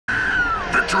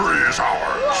Victory is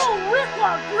ours! Whoa,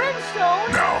 Ricklock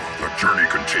Brimstone! Now, the journey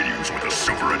continues with a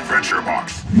Silver Adventure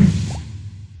Box.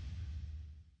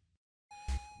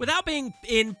 Without being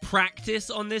in practice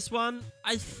on this one,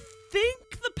 I think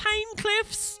the Pain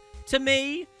Cliffs, to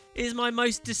me, is my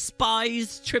most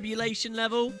despised Tribulation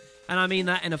level. And I mean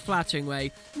that in a flattering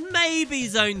way. Maybe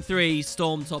Zone 3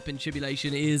 Stormtop in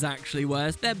Tribulation is actually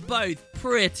worse. They're both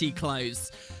pretty close.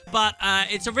 But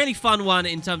it's a really fun one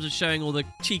in terms of showing all the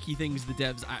cheeky things the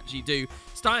devs actually do.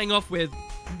 Starting off with,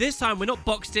 this time we're not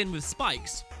boxed in with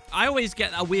spikes. I always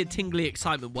get a weird tingly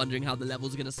excitement wondering how the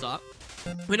level's going to start.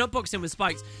 We're not boxed in with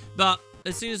spikes, but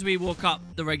as soon as we walk up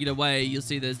the regular way, you'll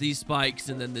see there's these spikes,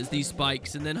 and then there's these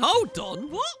spikes, and then, hold on,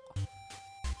 what?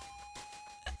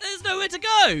 There's nowhere to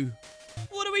go.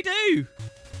 What do we do?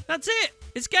 That's it.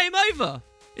 It's game over.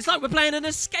 It's like we're playing an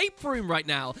escape room right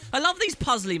now. I love these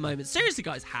puzzly moments. Seriously,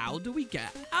 guys, how do we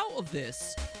get out of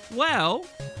this? Well,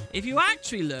 if you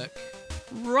actually look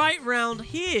right round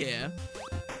here,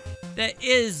 there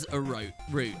is a route.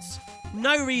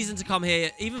 No reason to come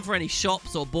here, even for any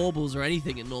shops or baubles or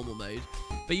anything in normal mode.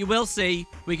 But you will see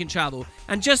we can travel.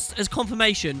 And just as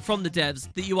confirmation from the devs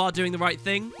that you are doing the right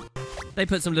thing, they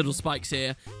put some little spikes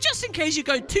here, just in case you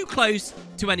go too close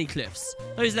to any cliffs.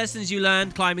 Those lessons you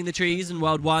learned climbing the trees in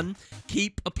World 1,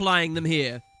 keep applying them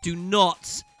here. Do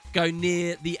not go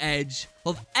near the edge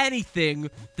of anything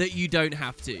that you don't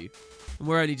have to. And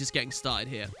we're only just getting started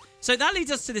here. So that leads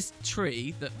us to this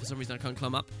tree that for some reason I can't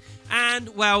climb up.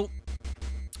 And, well,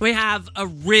 we have a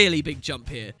really big jump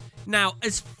here. Now,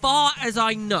 as far as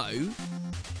I know,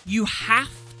 you have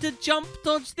to jump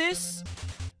dodge this.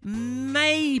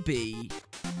 Maybe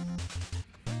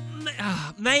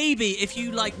if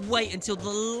you like wait until the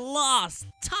last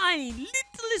tiny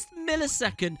littlest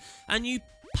millisecond and you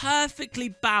perfectly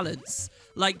balance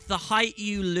like the height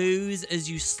you lose as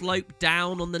you slope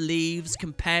down on the leaves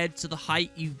compared to the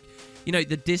height you know,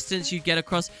 the distance you get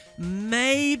across,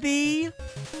 maybe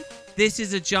this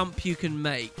is a jump you can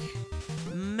make.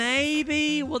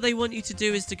 Maybe what they want you to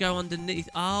do is to go underneath.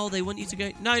 Oh, they want you to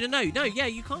go... No. Yeah,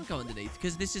 you can't go underneath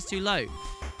because this is too low.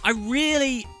 I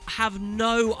really have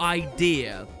no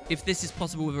idea if this is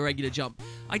possible with a regular jump.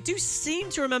 I do seem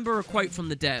to remember a quote from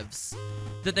the devs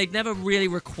that they'd never really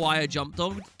require jump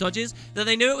dodges, that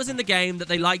they knew it was in the game, that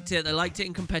they liked it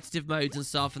in competitive modes and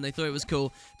stuff, and they thought it was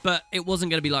cool, but it wasn't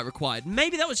going to be like required.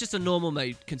 Maybe that was just a normal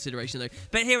mode consideration though.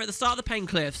 But here at the start of the Pain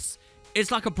Cliffs, it's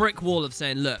like a brick wall of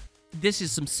saying, look, this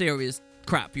is some serious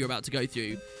crap you're about to go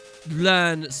through.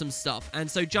 Learn some stuff.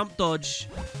 And so jump dodge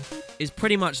is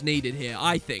pretty much needed here,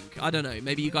 I think. I don't know.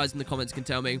 Maybe you guys in the comments can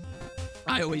tell me.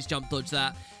 I always jump dodge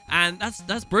that. And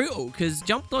that's brutal, because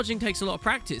jump dodging takes a lot of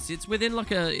practice. It's within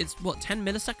like it's what, 10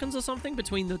 milliseconds or something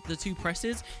between the two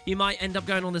presses. You might end up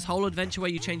going on this whole adventure where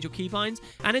you change your keybinds,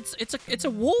 and it's a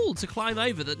wall to climb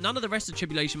over that none of the rest of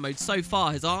Tribulation mode so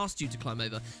far has asked you to climb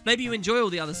over. Maybe you enjoy all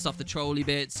the other stuff, the trolley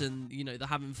bits, and you know, the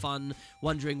having fun,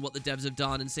 wondering what the devs have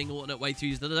done, and seeing alternate way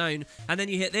throughs that own. And then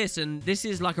you hit this, and this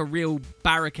is like a real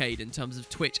barricade in terms of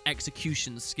Twitch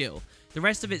execution skill. The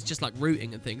rest of it's just like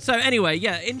routing and things. So anyway,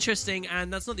 yeah, interesting,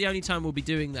 and that's not the only time we'll be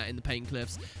doing that in the Pain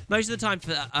Cliffs. Most of the time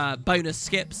for bonus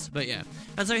skips, but yeah.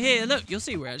 And so here, look, you'll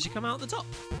see we actually come out the top.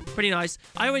 Pretty nice.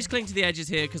 I always cling to the edges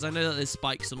here because I know that there's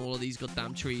spikes on all of these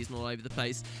goddamn trees and all over the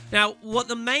place. Now, what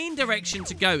the main direction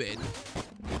to go in,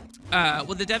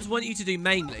 what the devs want you to do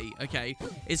mainly, okay,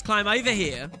 is climb over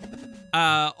here,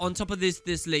 on top of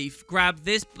this leaf, grab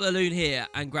this balloon here,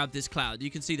 and grab this cloud.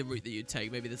 You can see the route that you'd take.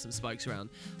 Maybe there's some spikes around.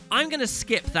 I'm going to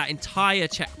skip that entire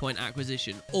checkpoint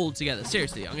acquisition altogether.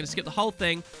 Seriously, I'm going to skip the whole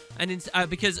thing. And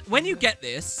because when you get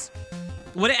this,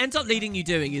 what it ends up leading you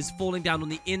doing is falling down on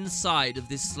the inside of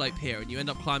this slope here, and you end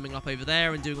up climbing up over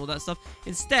there and doing all that stuff.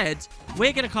 Instead,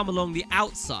 we're going to come along the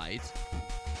outside,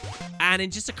 and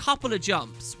in just a couple of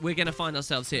jumps, we're going to find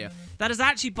ourselves here. That has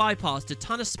actually bypassed a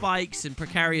ton of spikes and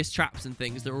precarious traps and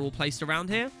things that are all placed around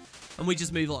here. And we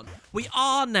just move on. We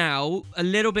are now a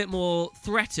little bit more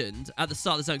threatened at the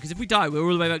start of the zone. Because if we die, we're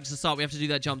all the way back to the start. We have to do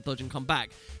that jump dodge and come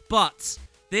back. But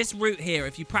this route here,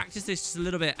 if you practice this just a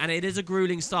little bit, and it is a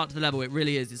grueling start to the level. It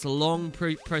really is. It's a long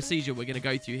procedure we're going to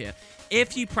go through here.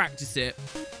 If you practice it,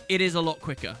 it is a lot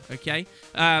quicker. Okay?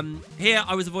 Here,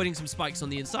 I was avoiding some spikes on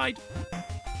the inside.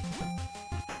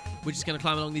 We're just going to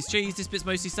climb along these trees. This bit's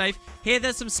mostly safe. Here,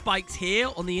 there's some spikes here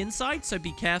on the inside, so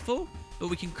be careful. But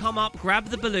we can come up, grab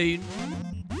the balloon,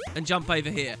 and jump over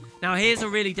here. Now, here's a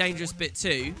really dangerous bit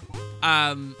too.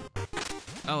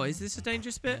 Oh, is this a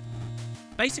dangerous bit?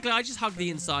 Basically, I just hug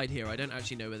the inside here. I don't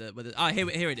actually know whether... Ah, here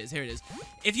it is. Here it is.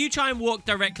 If you try and walk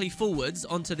directly forwards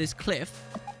onto this cliff,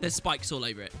 there's spikes all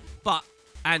over it. But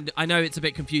And I know it's a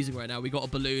bit confusing right now. We got a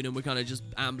balloon and we're kind of just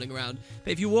ambling around.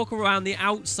 But if you walk around the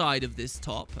outside of this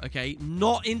top, okay,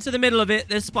 not into the middle of it,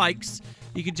 there's spikes.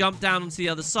 You can jump down onto the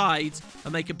other side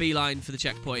and make a beeline for the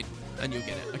checkpoint, and you'll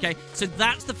get it, okay? So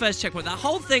that's the first checkpoint. That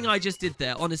whole thing I just did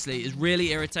there, honestly, is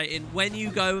really irritating. When you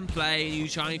go and play and you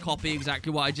try and copy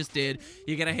exactly what I just did,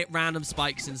 you're going to hit random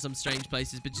spikes in some strange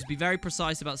places, but just be very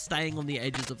precise about staying on the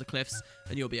edges of the cliffs,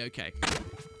 and you'll be okay.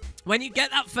 When you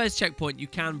get that first checkpoint, you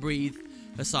can breathe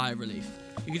a sigh of relief.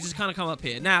 You can just kind of come up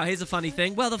here. Now, here's a funny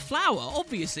thing. Well, the flower,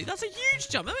 obviously, that's a huge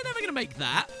jump. They're never going to make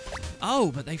that.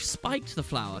 Oh, but they've spiked the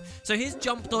flower. So here's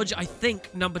jump dodge, I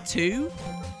think, number 2.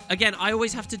 Again, I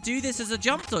always have to do this as a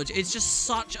jump dodge. It's just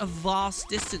such a vast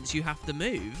distance you have to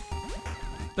move.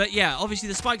 But yeah, obviously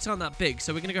the spikes aren't that big,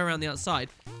 so we're going to go around the outside.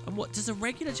 And what, does a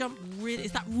regular jump really,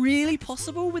 is that really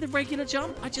possible with a regular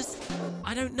jump?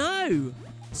 I don't know.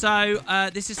 So,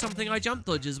 this is something I jump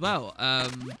dodge as well.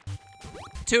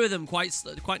 2 of them quite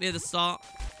near the start.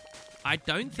 I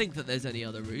don't think that there's any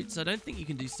other routes. I don't think you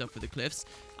can do stuff with the cliffs.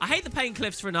 I hate the pain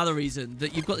cliffs for another reason,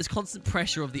 that you've got this constant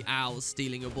pressure of the owls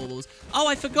stealing your baubles. Oh,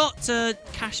 I forgot to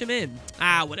cash them in.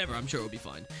 Ah, whatever. I'm sure it'll be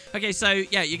fine. Okay, so,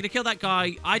 yeah, you're going to kill that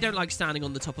guy. I don't like standing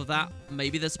on the top of that.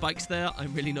 Maybe there's spikes there.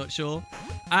 I'm really not sure.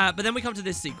 But then we come to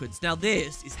this sequence. Now,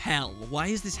 this is hell. Why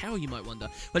is this hell, you might wonder?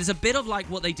 But it's a bit of like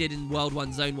what they did in World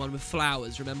 1, Zone 1 with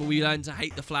flowers. Remember, we learned to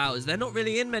hate the flowers. They're not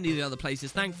really in many of the other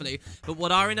places, thankfully. But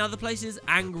what are in other places?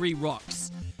 Angry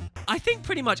rocks. I think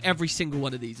pretty much every single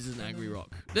one of these is an angry rock.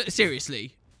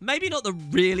 Seriously. Maybe not the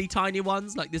really tiny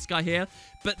ones like this guy here,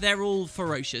 but they're all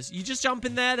ferocious. You just jump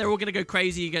in there, they're all going to go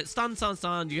crazy. You get stunned, you're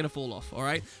going to fall off, all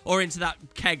right? Or into that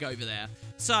keg over there.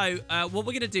 So, what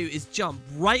we're going to do is jump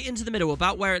right into the middle,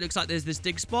 about where it looks like there's this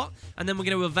dig spot, and then we're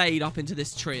going to evade up into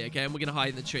this tree, okay? And we're going to hide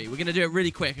in the tree. We're going to do it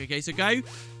really quick, okay? So go, and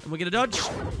we're going to dodge.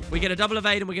 We're going to double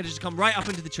evade, and we're going to just come right up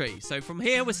into the tree. So from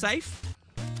here, we're safe.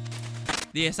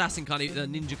 The assassin can't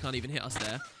even, the ninja can't even hit us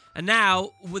there. And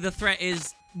now, the threat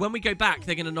is, when we go back,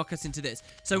 they're going to knock us into this.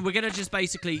 So we're going to just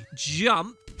basically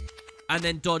jump and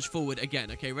then dodge forward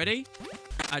again. Okay, ready?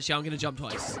 Actually, I'm going to jump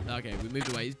twice. Okay, we moved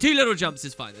away. 2 little jumps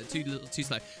is fine. They're too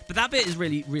slow. But that bit is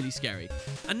really, really scary.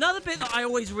 Another bit that I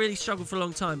always really struggled for a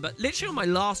long time, but literally on my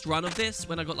last run of this,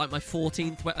 when I got like my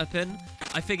 14th weapon,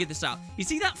 I figured this out. You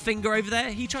see that finger over there?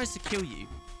 He tries to kill you.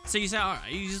 So you say, all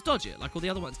right, you just dodge it like all the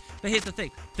other ones. But here's the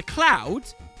thing. The cloud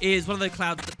is one of the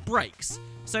clouds that breaks.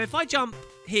 So if I jump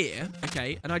here,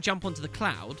 okay, and I jump onto the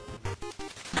cloud,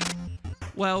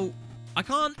 well, I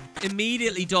can't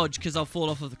immediately dodge because I'll fall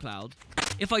off of the cloud.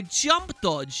 If I jump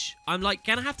dodge, I'm like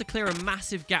going to have to clear a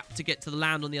massive gap to get to the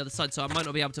land on the other side, so I might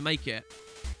not be able to make it.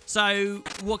 So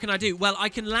what can I do? Well, I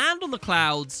can land on the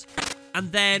clouds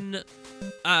and then,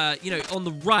 you know, on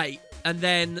the right, and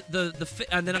then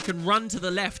and then I can run to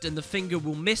the left and the finger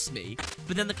will miss me,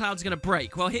 but then the cloud's going to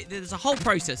break. Well, there's a whole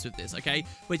process with this, okay?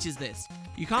 Which is this.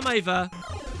 You come over,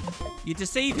 you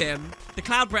deceive him, the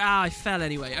cloud breaks. Ah, I fell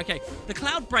anyway. Okay, the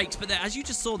cloud breaks, but there, as you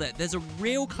just saw there, there's a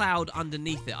real cloud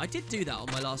underneath it. I did do that on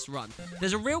my last run.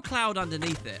 There's a real cloud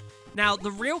underneath it. Now,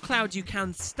 the real cloud you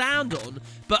can stand on,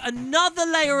 but another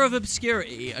layer of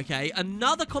obscurity, okay,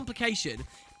 another complication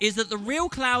is that the real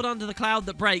cloud under the cloud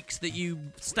that breaks that you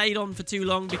stayed on for too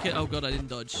long because... Oh, God, I didn't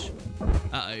dodge.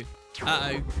 Uh-oh.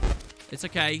 Uh-oh. It's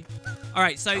okay. All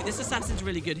right, so this assassin's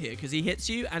really good here because he hits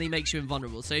you and he makes you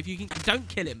invulnerable. So if you can... Don't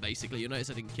kill him, basically. You'll notice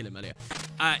I didn't kill him earlier.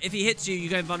 If he hits you, you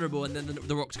go invulnerable and then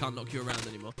the rocks can't knock you around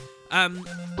anymore.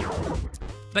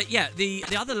 But yeah, the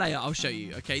other layer I'll show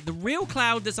you, okay? The real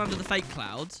cloud that's under the fake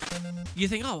cloud, you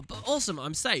think, oh, but awesome,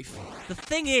 I'm safe. The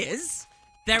thing is,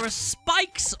 there are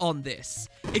spikes on this.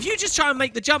 If you just try and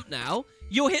make the jump now,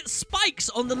 you'll hit spikes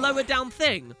on the lower down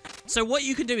thing. So what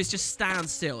you can do is just stand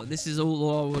still, and this is all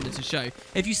I wanted to show.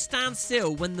 If you stand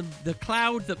still, when the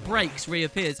cloud that breaks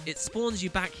reappears, it spawns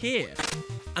you back here.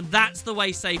 And that's the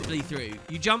way safely through.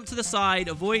 You jump to the side,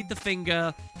 avoid the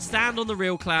finger, stand on the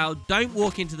real cloud, don't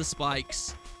walk into the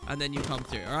spikes, and then you come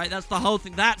through, all right? That's the whole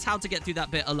thing. That's how to get through that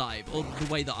bit alive, or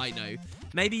the way that I know.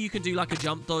 Maybe you can do like a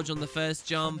jump dodge on the first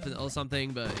jump or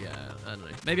something, but yeah, I don't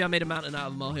know. Maybe I made a mountain out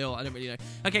of a molehill. I don't really know.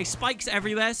 Okay, spikes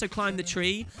everywhere, so climb the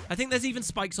tree. I think there's even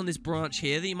spikes on this branch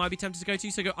here that you might be tempted to go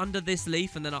to, so go under this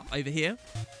leaf and then up over here.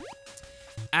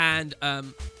 And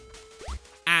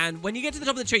when you get to the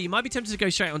top of the tree, you might be tempted to go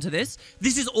straight onto this.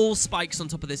 This is all spikes on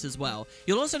top of this as well.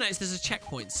 You'll also notice there's a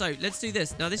checkpoint. So let's do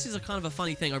this. Now, this is a kind of a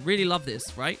funny thing. I really love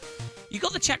this, right? You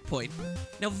got the checkpoint.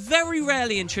 Now, very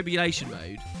rarely in Tribulation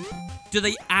mode do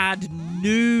they add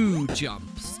new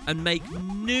jumps. and make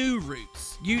new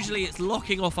routes. Usually it's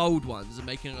locking off old ones and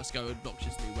making us go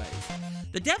obnoxious new ways.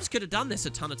 The devs could have done this a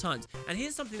ton of times. And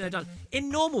here's something they've done. In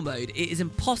normal mode, it is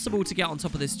impossible to get on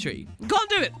top of this tree. You can't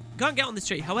do it. You can't get on this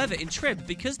tree. However, in Trib,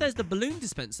 because there's the balloon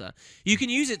dispenser, you can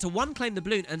use it to, 1, claim the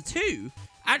balloon, and 2,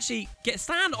 actually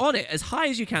stand on it as high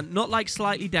as you can. Not like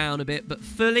slightly down a bit, but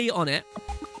fully on it.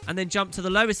 And then jump to the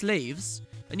lowest leaves.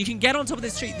 And you can get on top of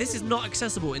this tree. This is not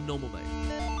accessible in normal mode.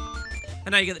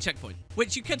 And now you get the checkpoint,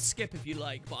 which you could skip if you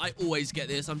like, but I always get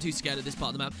this. I'm too scared of this part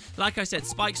of the map. Like I said,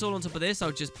 spikes all on top of this.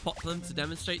 I'll just pop them to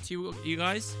demonstrate to you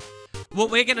guys.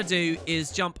 What we're going to do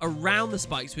is jump around the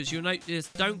spikes, which you'll notice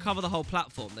don't cover the whole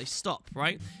platform. They stop,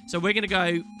 right? So we're going to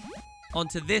go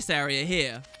onto this area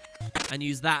here and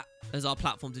use that as our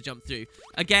platform to jump through.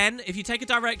 Again, if you take a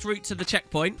direct route to the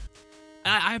checkpoint,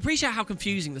 I appreciate how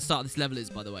confusing the start of this level is,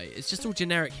 by the way. It's just all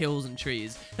generic hills and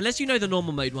trees. Unless you know the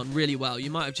normal mode one really well, you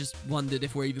might have just wondered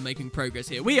if we're even making progress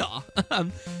here. We are.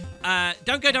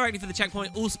 Don't go directly for the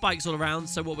checkpoint. All spikes all around.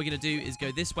 So what we're going to do is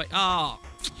go this way.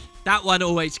 That one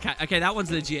always... Okay, that one's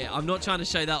legit. I'm not trying to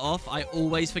show that off. I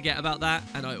always forget about that,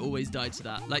 and I always die to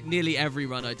that. Like, nearly every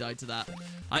run I died to that.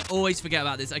 I always forget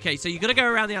about this. Okay, so you've got to go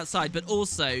around the outside, but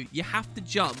also you have to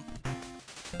jump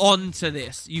onto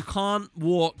this. You can't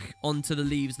walk onto the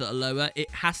leaves that are lower. It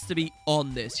has to be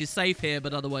on this. You're safe here,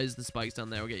 but otherwise the spikes down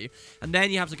there will get you. And then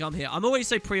you have to come here. I'm always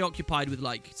so preoccupied with,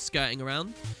 like, skirting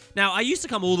around. Now, I used to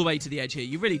come all the way to the edge here.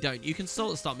 You really don't. You can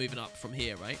sort of start moving up from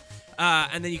here, right?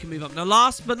 And then you can move up. Now,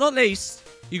 last but not least,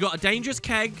 you got a dangerous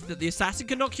keg that the assassin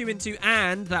can knock you into,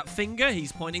 and that finger,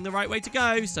 he's pointing the right way to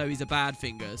go, so he's a bad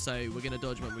finger. So we're going to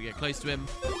dodge when we get close to him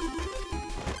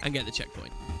and get the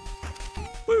checkpoint.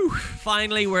 Woo!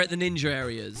 Finally, we're at the ninja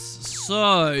areas.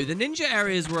 So, the ninja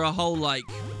areas were a whole, like,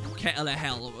 kettle of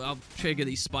hell. I'll trigger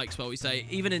these spikes while we say.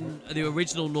 Even in the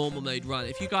original normal mode run,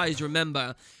 if you guys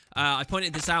remember, I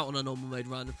pointed this out on a normal mode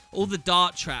run. All the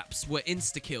dart traps were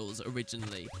insta-kills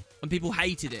originally, and people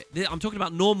hated it. I'm talking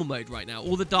about normal mode right now.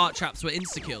 All the dart traps were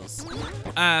insta-kills.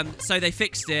 So they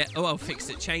fixed it. Oh, well, fixed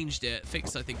it, changed it.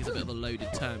 Fixed, I think, is a bit of a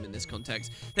loaded term in this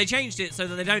context. They changed it so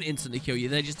that they don't instantly kill you.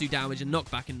 They just do damage and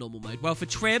knockback in normal mode. Well, for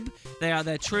Trib, they are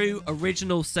their true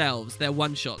original selves. They're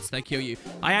one-shots. They kill you.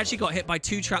 I actually got hit by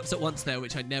 2 traps at once there,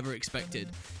 which I never expected.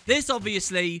 This,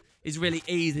 obviously, is really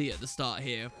easy at the start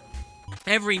here.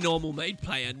 Every normal mode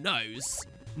player knows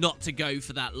not to go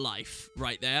for that life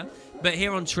right there. But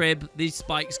here on Trib, these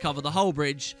spikes cover the whole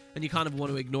bridge, and you kind of want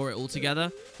to ignore it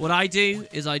altogether. What I do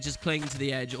is I just cling to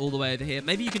the edge all the way over here.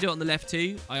 Maybe you can do it on the left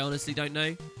too. I honestly don't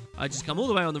know. I just come all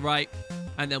the way on the right,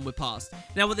 and then we're past.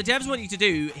 Now, what the devs want you to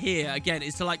do here, again,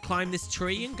 is to, like, climb this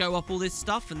tree and go up all this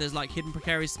stuff, and there's, like, hidden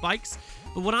precarious spikes.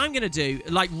 But what I'm going to do,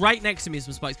 like, right next to me is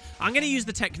some spikes. I'm going to use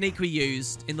the technique we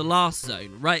used in the last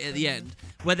zone, right at the end,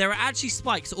 where there are actually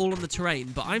spikes all on the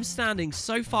terrain, but I'm standing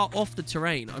so far off the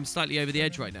terrain, I'm slightly over the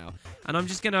edge right now, and I'm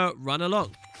just going to run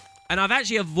along. And I've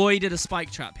actually avoided a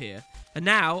spike trap here. And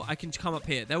now I can come up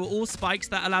here. There were all spikes.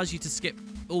 That allows you to skip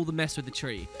all the mess with the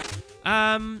tree.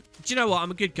 Do you know what?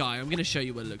 I'm a good guy. I'm going to show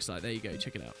you what it looks like. There you go.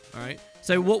 Check it out. All right.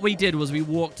 So what we did was we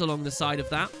walked along the side of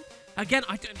that. Again,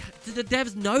 did the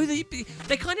devs know that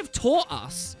they kind of taught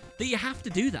us that you have to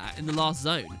do that in the last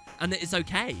zone, and that it's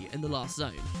okay in the last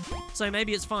zone. So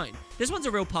maybe it's fine. This one's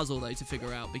a real puzzle, though, to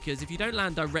figure out, because if you don't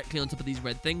land directly on top of these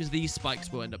red things, these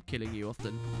spikes will end up killing you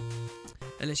often.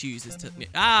 Unless you use this technique.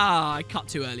 I cut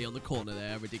too early on the corner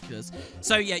there. Ridiculous.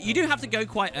 So, yeah, you do have to go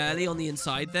quite early on the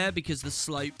inside there, because the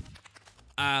slope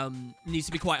needs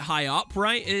to be quite high up,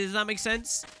 right? Does that make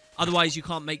sense? Otherwise, you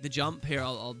can't make the jump. Here,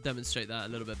 I'll demonstrate that a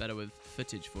little bit better with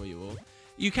footage for you all.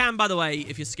 You can, by the way,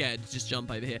 if you're scared, just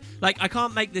jump over here. Like, I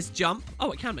can't make this jump.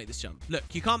 Oh, I can make this jump. Look,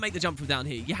 you can't make the jump from down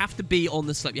here. You have to be on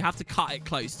the slope. You have to cut it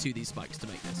close to these spikes to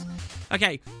make this.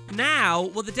 Okay, now,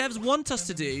 what the devs want us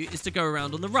to do is to go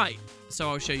around on the right. So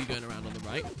I'll show you going around on the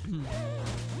right.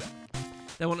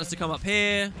 They want us to come up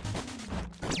here.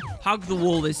 Hug the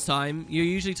wall this time. You're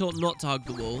usually taught not to hug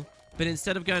the wall. But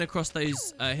instead of going across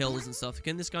those hills and stuff,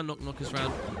 can this guy knock us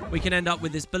around? We can end up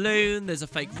with this balloon. There's a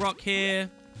fake rock here.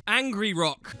 Angry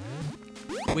rock.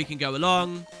 We can go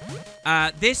along.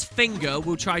 This finger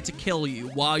will try to kill you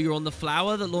while you're on the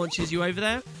flower that launches you over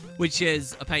there, which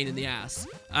is a pain in the ass.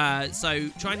 So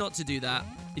try not to do that.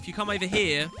 If you come over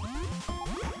here,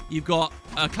 you've got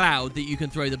a cloud that you can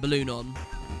throw the balloon on.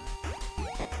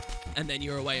 And then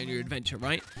you're away on your adventure,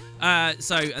 right?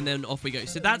 And then off we go.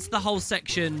 So that's the whole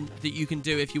section that you can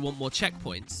do if you want more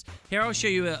checkpoints. Here I'll show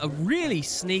you a really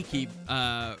sneaky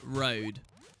road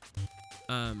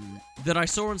that I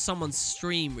saw on someone's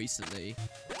stream recently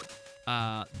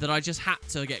that I just had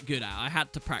to get good at. I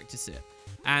had to practice it.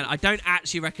 And I don't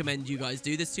actually recommend you guys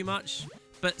do this too much,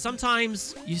 But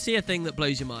sometimes you see a thing that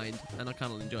blows your mind, and I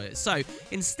kind of enjoy it. So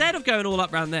instead of going all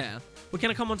up around there, we're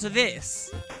going to come onto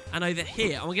this and over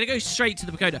here, and we're going to go straight to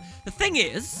the pagoda. The thing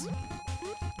is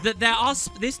that there are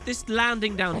this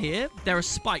landing down here. There are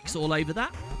spikes all over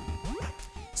that.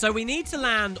 So we need to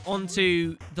land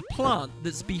onto the plant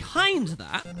that's behind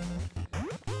that,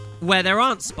 where there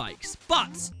aren't spikes.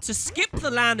 But to skip the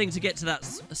landing to get to that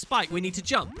spike, we need to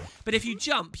jump. But if you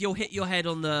jump, you'll hit your head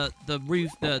on the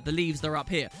roof, the leaves that are up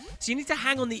here. So you need to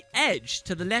hang on the edge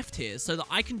to the left here so that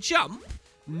I can jump,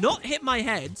 not hit my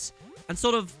head, and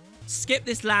sort of skip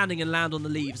this landing and land on the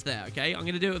leaves there, okay? I'm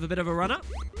going to do it with a bit of a run-up.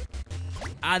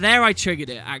 There I triggered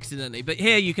it accidentally, but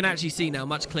here you can actually see now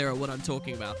much clearer what I'm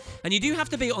talking about. And you do have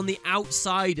to be on the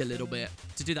outside a little bit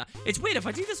to do that. It's weird, if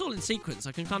I do this all in sequence,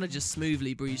 I can kind of just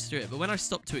smoothly breeze through it, but when I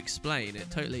stop to explain, it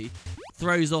totally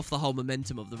throws off the whole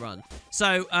momentum of the run.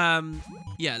 So,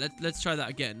 yeah, let's try that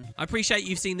again. I appreciate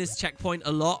you've seen this checkpoint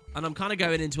a lot, and I'm kind of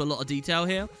going into a lot of detail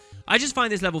here. I just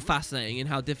find this level fascinating in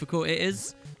how difficult it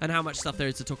is, and how much stuff there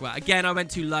is to talk about. Again, I went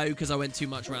too low because I went too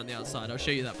much around the outside. I'll show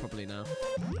you that properly now.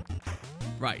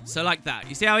 Right, so like that.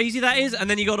 You see how easy that is? And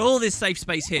then you got all this safe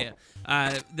space here,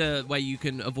 where you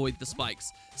can avoid the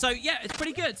spikes. So, yeah, it's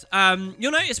pretty good.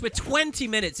 You'll notice we're 20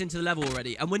 minutes into the level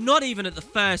already, and we're not even at the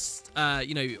first,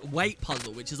 you know, weight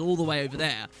puzzle, which is all the way over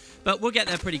there. But we'll get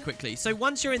there pretty quickly. So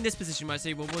once you're in this position, you might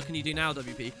say, well, what can you do now,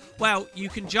 WP? Well, you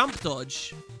can jump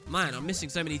dodge. Man, I'm missing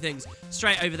so many things.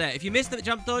 Straight over there. If you miss the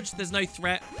jump dodge, there's no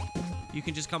threat. You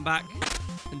can just come back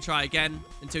and try again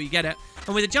until you get it.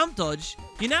 And with a jump dodge,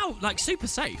 you're now, like, super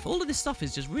safe. All of this stuff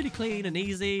is just really clean and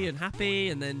easy and happy.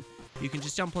 And then you can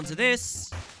just jump onto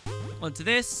this, and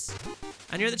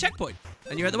you're at the checkpoint.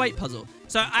 And you're at the weight puzzle.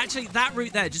 So, actually, that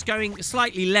route there, just going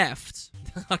slightly left.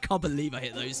 I can't believe I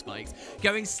hit those spikes.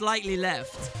 Going slightly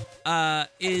left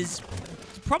is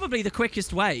probably the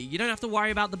quickest way. You don't have to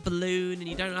worry about the balloon, and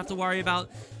you don't have to worry about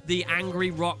the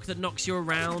angry rock that knocks you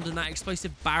around and that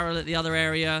explosive barrel at the other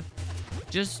area.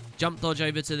 Just jump dodge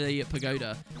over to the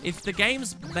pagoda. If the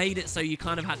game's made it so you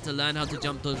kind of had to learn how to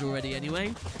jump dodge already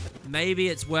anyway, maybe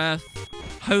it's worth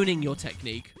honing your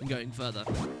technique and going further.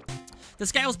 The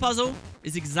scales puzzle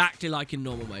is exactly like in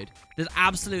normal mode. There's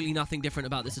absolutely nothing different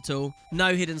about this at all.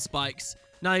 No hidden spikes.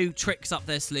 No tricks up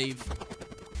their sleeve.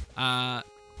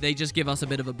 They just give us a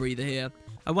bit of a breather here.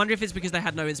 I wonder if it's because they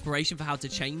had no inspiration for how to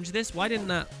change this. Why didn't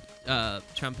that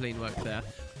trampoline work there?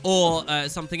 Or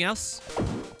something else?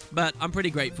 But I'm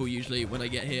pretty grateful usually when I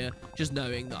get here, just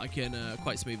knowing that I can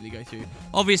quite smoothly go through.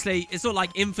 Obviously, it's not like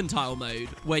infantile mode,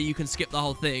 where you can skip the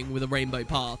whole thing with a rainbow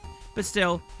path. But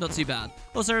still, not too bad.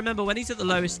 Also, remember, when he's at the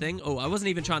lowest thing... Oh, I wasn't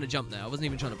even trying to jump there. I wasn't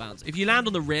even trying to bounce. If you land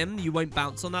on the rim, you won't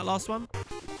bounce on that last one.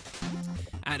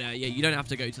 And, yeah, you don't have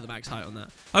to go to the max height on that.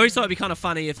 I always thought it'd be kind of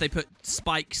funny if they put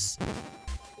spikes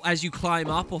as you climb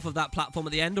up off of that platform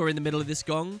at the end or in the middle of this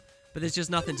gong. But there's just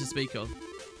nothing to speak of.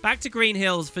 Back to Green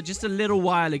Hills for just a little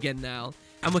while again now.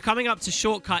 And we're coming up to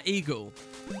Shortcut Eagle.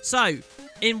 So,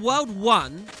 in World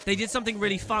 1, they did something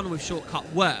really fun with Shortcut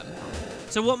Worm.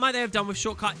 So what might they have done with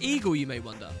Shortcut Eagle, you may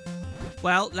wonder?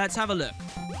 Well, let's have a look.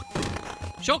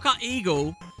 Shortcut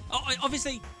Eagle...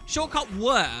 obviously, Shortcut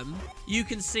Worm, you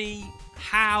can see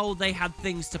how they had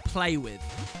things to play with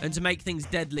and to make things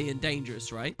deadly and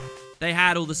dangerous, right? They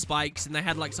had all the spikes and they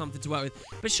had, like, something to work with.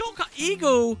 But Shortcut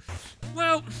Eagle,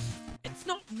 well... It's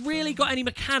not really got any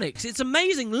mechanics. It's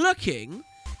amazing looking,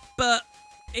 but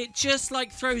it just,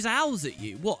 like, throws owls at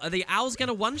you. What, are the owls going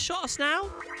to one-shot us now?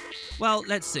 Well,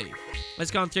 let's see.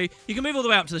 Let's go on through. You can move all the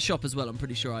way up to the shop as well, I'm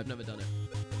pretty sure. I've never done it.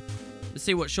 Let's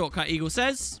see what Shortcut Eagle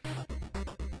says.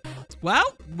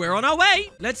 Well, we're on our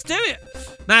way. Let's do it.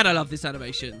 Man, I love this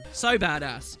animation. So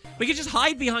badass. We can just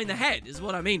hide behind the head is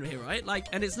what I mean here, right? Like,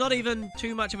 and it's not even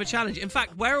too much of a challenge. In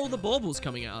fact, where are all the baubles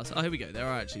coming at us? Oh, here we go. There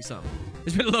are actually some.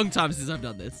 It's been a long time since I've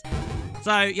done this.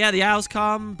 So, yeah, the owls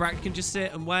come. Brack can just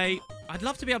sit and wait. I'd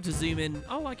love to be able to zoom in.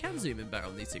 Oh, I can zoom in better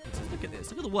on these sequences. Look at this.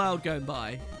 Look at the world going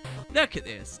by. Look at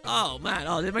this. Oh, man.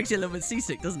 Oh, it makes you a little bit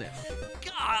seasick, doesn't it?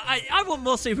 God, I want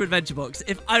more Super Adventure Box,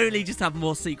 if only just have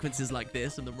more sequences like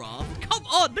this and the raft. Come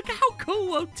on. Look at how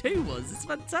cool World 2 was. It's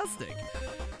fantastic.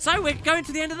 So we're going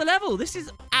to the end of the level. This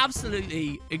is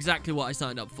absolutely exactly what I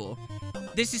signed up for.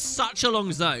 This is such a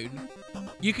long zone.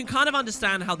 You can kind of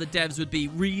understand how the devs would be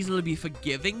reasonably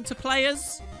forgiving to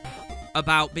players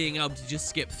about being able to just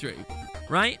skip through,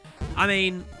 right? I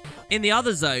mean, in the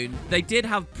other zone, they did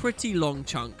have pretty long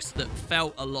chunks that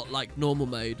felt a lot like normal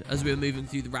mode as we were moving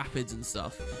through the rapids and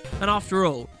stuff. And after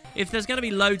all, if there's going to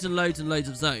be loads and loads and loads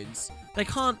of zones, they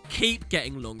can't keep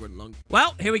getting longer and longer.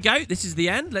 Well, here we go. This is the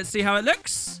end. Let's see how it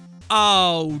looks.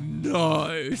 Oh,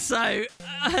 no. So,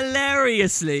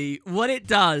 hilariously, what it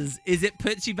does is it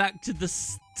puts you back to the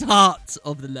start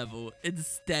of the level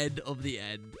instead of the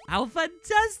end. How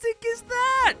fantastic is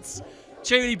that?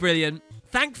 Truly brilliant.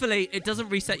 Thankfully, it doesn't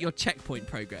reset your checkpoint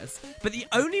progress. But the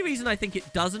only reason I think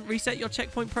it doesn't reset your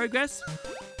checkpoint progress,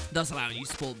 thus allowing you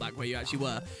to spawn back where you actually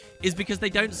were, is because they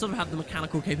don't sort of have the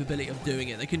mechanical capability of doing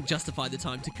it. They couldn't justify the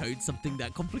time to code something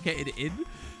that complicated in.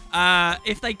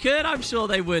 If they could, I'm sure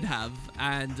they would have.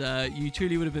 And you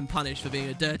truly would have been punished for being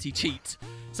a dirty cheat.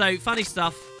 So, funny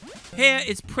stuff. Here,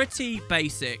 it's pretty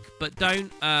basic, but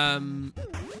don't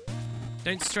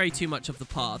stray too much off the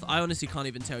path. I honestly can't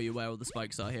even tell you where all the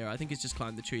spikes are here. I think it's just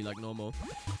climb the tree like normal.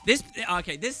 This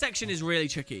section is really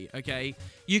tricky, okay?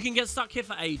 You can get stuck here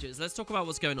for ages. Let's talk about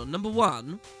what's going on. Number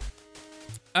one,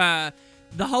 the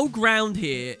whole ground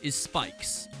here is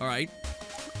spikes, all right?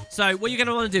 So what you're going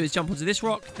to want to do is jump onto this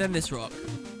rock, then this rock.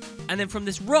 And then from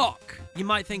this rock, you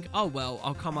might think, oh, well,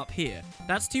 I'll come up here.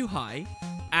 That's too high.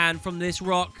 And from this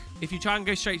rock, if you try and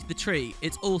go straight to the tree,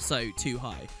 it's also too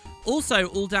high. Also,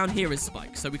 all down here is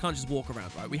spikes, so we can't just walk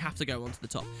around, right? We have to go onto the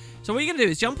top. So what you're going to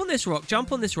do is jump on this rock,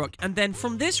 and then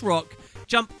from this rock,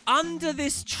 jump under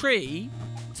this tree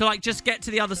to, like, just get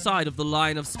to the other side of the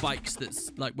line of spikes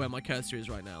that's, like, where my cursor is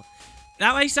right now.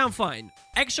 That may sound fine.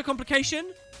 Extra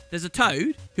complication, there's a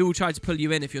toad who will try to pull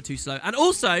you in if you're too slow. And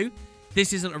also,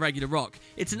 this isn't a regular rock.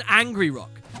 It's an angry rock.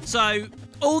 So,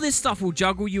 all this stuff will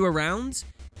juggle you around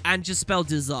and just spell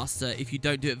disaster if you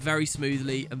don't do it very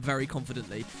smoothly and very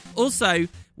confidently. Also,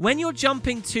 when you're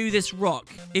jumping to this rock,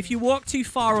 if you walk too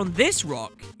far on this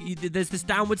rock, there's this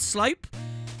downward slope,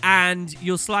 and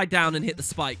you'll slide down and hit the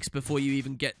spikes before you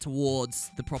even get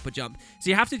towards the proper jump. So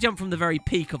you have to jump from the very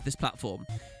peak of this platform.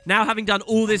 Now, having done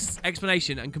all this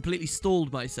explanation and completely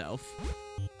stalled myself,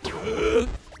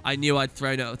 I knew I'd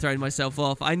thrown myself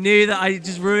off. I knew that I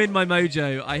just ruined my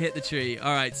mojo. I hit the tree.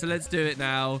 All right, so let's do it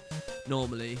now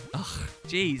normally. Ugh,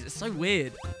 jeez, it's so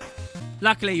weird.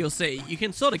 Luckily, you'll see, you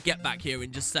can sort of get back here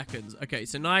in just seconds. Okay,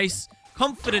 so nice,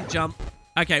 confident jump.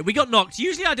 Okay, we got knocked.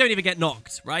 Usually, I don't even get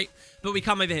knocked, right? But we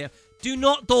come over here. Do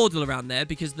not dawdle around there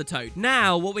because of the toad.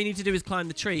 Now, what we need to do is climb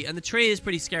the tree. And the tree is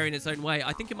pretty scary in its own way.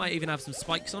 I think it might even have some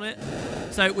spikes on it.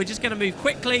 So we're just going to move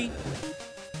quickly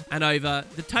and over.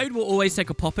 The toad will always take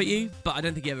a pop at you, but I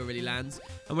don't think he ever really lands.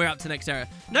 And we're up to the next area.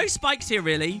 No spikes here,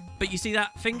 really. But you see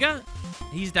that finger?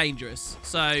 He's dangerous.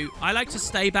 So I like to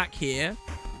stay back here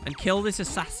and kill this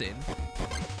assassin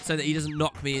so that he doesn't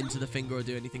knock me into the finger or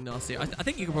do anything nasty. I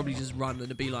think you can probably just run in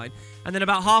a beeline. And then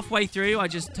about halfway through, I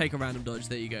just take a random dodge.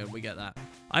 There you go, and we get that.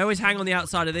 I always hang on the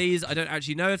outside of these. I don't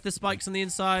actually know if there's spikes on the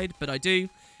inside, but I do.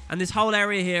 And this whole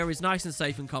area here is nice and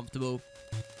safe and comfortable.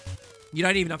 You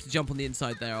don't even have to jump on the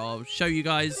inside there. I'll show you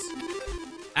guys.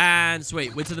 And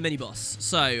sweet, we're to the mini-boss.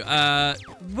 So,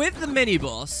 with the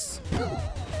mini-boss,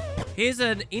 here's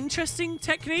an interesting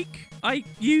technique I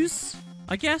use,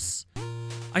 I guess.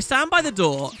 I stand by the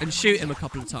door and shoot him a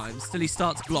couple of times till he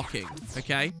starts blocking,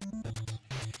 okay?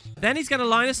 Then he's going to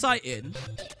line of sight in.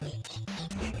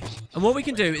 And what we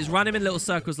can do is run him in little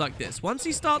circles like this. Once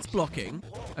he starts blocking,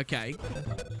 okay,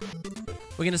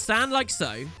 we're going to stand like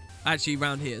so. Actually,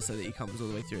 round here so that he comes all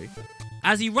the way through.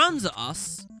 As he runs at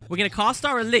us, we're going to cast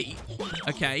our elite,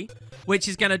 okay, which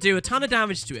is going to do a ton of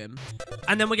damage to him.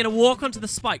 And then we're going to walk onto the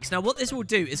spikes. Now, what this will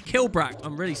do is kill Bract.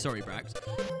 I'm really sorry, Bract.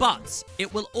 But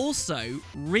it will also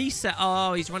reset...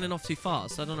 Oh, he's running off too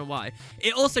fast. I don't know why.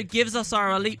 It also gives us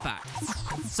our elite back.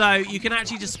 So you can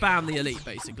actually just spam the elite,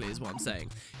 basically, is what I'm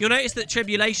saying. You'll notice that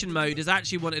Tribulation mode has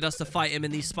actually wanted us to fight him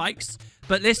in these spikes.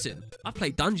 But listen, I've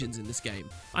played dungeons in this game.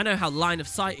 I know how line of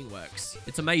sighting works.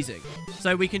 It's amazing.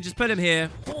 So we can just put him here.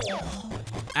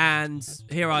 And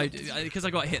here because I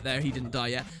got hit there, he didn't die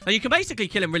yet. Now you can basically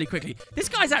kill him really quickly. This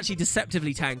guy's actually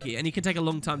deceptively tanky, and he can take a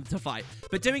long time to fight.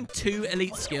 But doing 2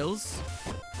 elite skills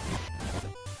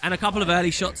and a couple of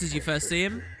early shots as you first see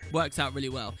him works out really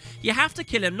well. You have to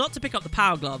kill him, not to pick up the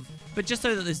power glove, but just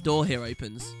so that this door here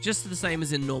opens. Just the same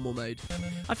as in normal mode.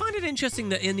 I find it interesting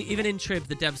that even in Trib,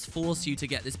 the devs force you to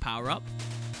get this power up.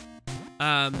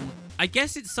 I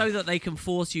guess it's so that they can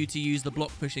force you to use the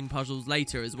block pushing puzzles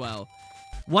later as well.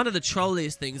 One of the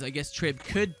trolliest things I guess Trib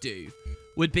could do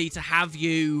would be to have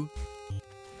you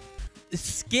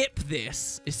skip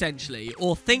this, essentially,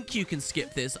 or think you can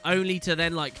skip this, only to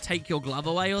then, like, take your glove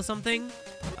away or something.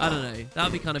 I don't know. That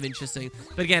would be kind of interesting.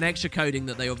 But again, extra coding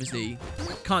that they obviously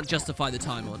can't justify the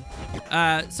time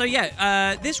on. So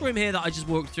yeah, this room here that I just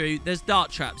walked through, there's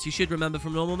dart traps you should remember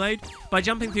from normal mode. By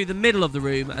jumping through the middle of the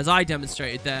room, as I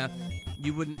demonstrated there,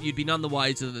 you'd be none the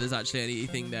wiser that there's actually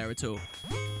anything there at all.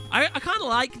 I kind of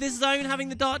like this zone having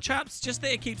the dart traps, just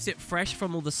that it keeps it fresh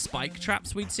from all the spike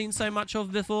traps we'd seen so much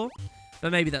of before.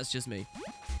 But maybe that's just me.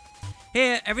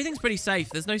 Here, everything's pretty safe.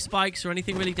 There's no spikes or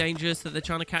anything really dangerous that they're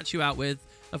trying to catch you out with.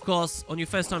 Of course, on your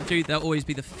first time through, there'll always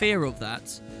be the fear of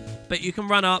that. But you can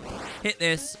run up, hit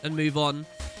this, and move on.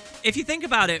 If you think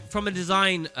about it from a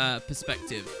design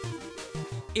perspective,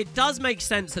 it does make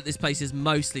sense that this place is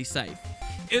mostly safe.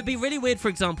 It would be really weird, for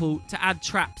example, to add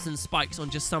traps and spikes on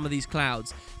just some of these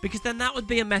clouds, because then that would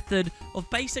be a method of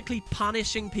basically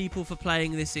punishing people for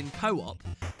playing this in co-op,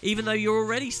 even though you're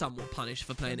already somewhat punished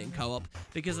for playing it in co-op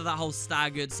because of that whole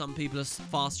staggered, some people are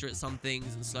faster at some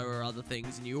things and slower at other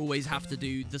things, and you always have to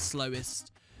do the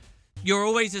slowest. You're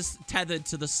always just tethered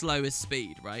to the slowest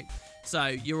speed, right? So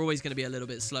you're always going to be a little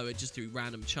bit slower just through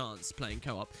random chance playing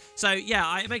co-op. So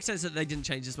yeah, it makes sense that they didn't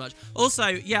change this much. Also,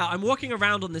 yeah, I'm walking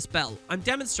around on this belt. I'm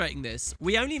demonstrating this.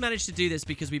 We only managed to do this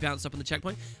because we bounced up on the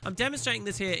checkpoint. I'm demonstrating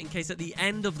this here in case at the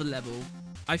end of the level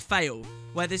I fail,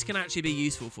 where this can actually be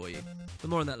useful for you. But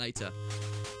more on that later.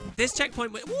 This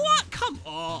checkpoint... What? Come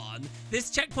on! This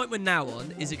checkpoint we're now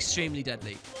on is extremely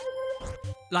deadly.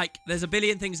 Like, there's a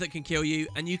billion things that can kill you,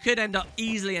 and you could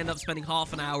easily end up spending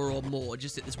half an hour or more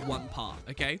just at this one part,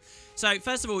 okay? So,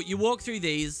 first of all, you walk through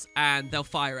these, and they'll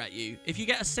fire at you. If you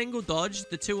get a single dodge,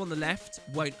 the two on the left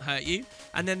won't hurt you.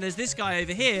 And then there's this guy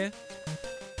over here,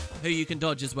 who you can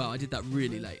dodge as well. I did that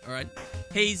really late, all right?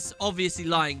 He's obviously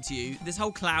lying to you. This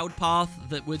whole cloud path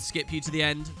that would skip you to the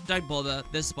end, don't bother.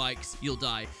 There's spikes. You'll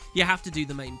die. You have to do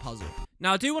the main puzzle.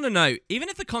 Now, I do want to note, even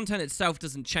if the content itself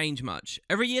doesn't change much,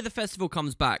 every year the festival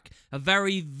comes back, a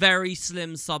very, very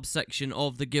slim subsection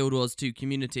of the Guild Wars 2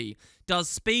 community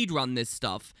does speedrun this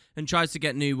stuff and tries to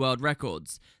get new world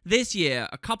records. This year,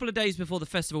 a couple of days before the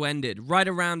festival ended, right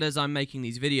around as I'm making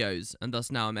these videos, and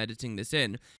thus now I'm editing this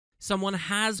in, someone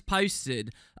has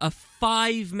posted a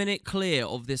 5-minute clear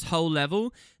of this whole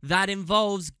level that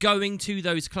involves going to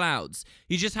those clouds.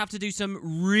 You just have to do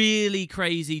some really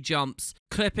crazy jumps,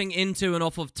 clipping into and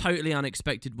off of totally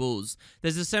unexpected walls.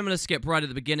 There's a similar skip right at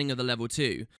the beginning of the level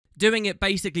too. Doing it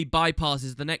basically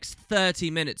bypasses the next 30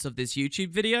 minutes of this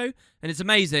YouTube video, and it's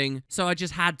amazing, so I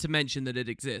just had to mention that it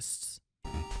exists.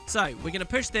 So, we're going to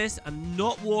push this and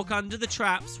not walk under the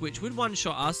traps, which would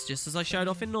one-shot us, just as I showed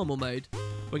off in normal mode.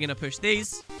 We're going to push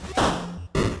these.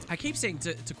 I keep saying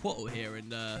to Quattle here,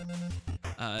 and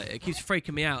it keeps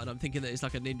freaking me out, and I'm thinking that it's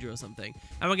like a ninja or something.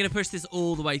 And we're going to push this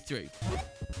all the way through.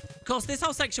 Of course, this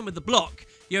whole section with the block,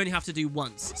 you only have to do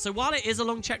once. So while it is a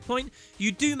long checkpoint,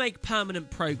 you do make permanent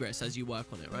progress as you work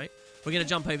on it, right? We're going to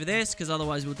jump over this, because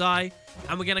otherwise we'll die.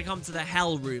 And we're going to come to the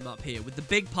hell room up here, with the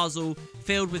big puzzle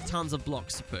filled with tons of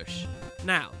blocks to push.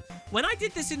 Now, when I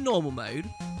did this in normal mode,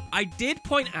 I did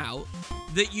point out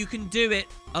that you can do it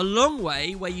a long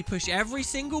way, where you push every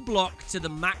single block to the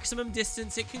maximum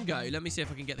distance it can go. Let me see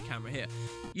if I can get the camera here.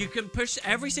 You can push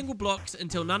every single block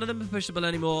until none of them are pushable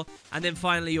anymore, and then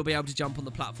finally you'll be able to jump on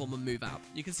the platform and move out.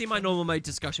 You can see my normal mode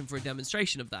discussion for a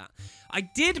demonstration of that. I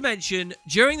did mention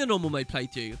during the normal mode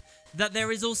playthrough that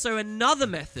there is also another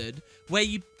method where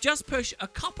you just push a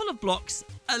couple of blocks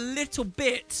a little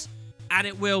bit, and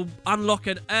it will unlock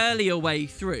an earlier way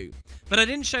through. But I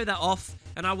didn't show that off,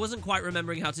 and I wasn't quite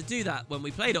remembering how to do that when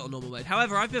we played it on normal mode.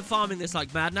 However, I've been farming this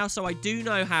like mad now, so I do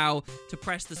know how to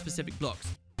press the specific blocks.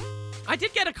 I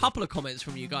did get a couple of comments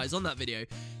from you guys on that video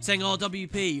saying, oh,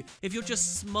 WP, if you're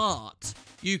just smart,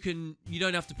 you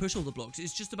don't have to push all the blocks.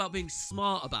 It's just about being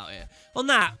smart about it. On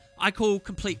that, I call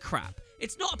complete crap.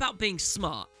 It's not about being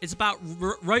smart. It's about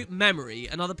rote memory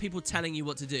and other people telling you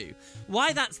what to do.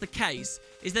 Why that's the case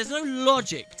is there's no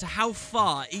logic to how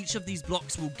far each of these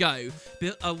blocks will go,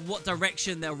 what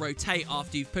direction they'll rotate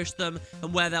after you've pushed them,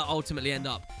 and where they'll ultimately end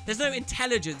up. There's no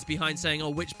intelligence behind saying, oh,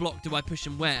 which block do I push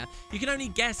and where? You can only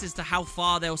guess as to how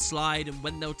far they'll slide and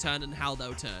when they'll turn and how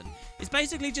they'll turn. It's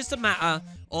basically just a matter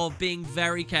of being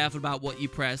very careful about what you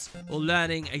press or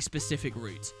learning a specific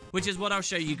route, which is what I'll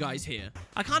show you guys here.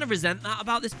 I kind of resent that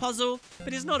about this puzzle,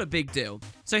 but it's not a big deal.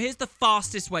 So here's the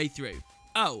fastest way through.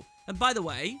 Oh, and by the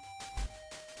way,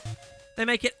 they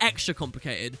make it extra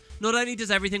complicated. Not only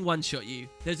does everything one-shot you,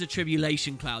 there's a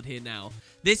Tribulation cloud here now.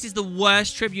 This is the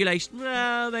worst Tribulation.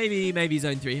 Well, maybe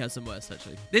Zone 3 has some worse,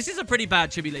 actually. This is a pretty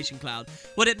bad Tribulation cloud.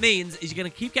 What it means is you're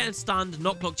going to keep getting stunned,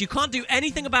 knock blocked. You can't do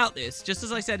anything about this, just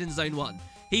as I said in Zone 1.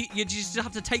 You just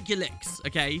have to take your licks,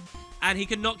 okay? And he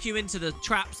can knock you into the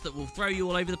traps that will throw you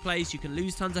all over the place. You can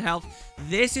lose tons of health.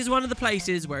 This is one of the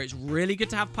places where it's really good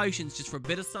to have potions just for a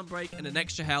bit of sunbreak and an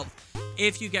extra health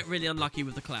if you get really unlucky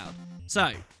with the cloud.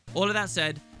 So, all of that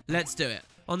said, let's do it.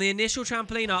 On the initial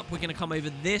trampoline up, we're going to come over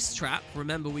this trap.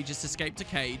 Remember, we just escaped a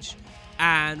cage.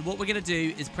 And what we're going to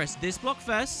do is press this block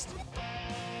first.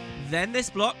 then this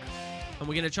block, and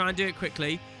we're going to try and do it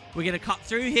quickly. We're going to cut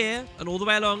through here and all the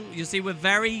way along. You'll see we're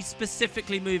very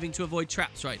specifically moving to avoid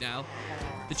traps right now.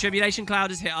 The Tribulation Cloud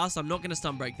has hit us. I'm not going to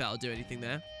stun break that or do anything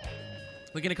there.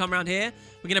 We're going to come around here.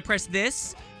 We're going to press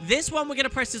this. This one we're going to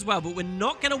press as well, but we're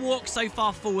not going to walk so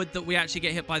far forward that we actually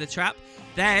get hit by the trap.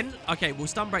 Then, okay, we'll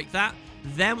stun break that.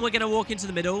 Then we're going to walk into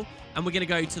the middle, and we're going to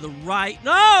go to the right.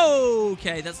 No!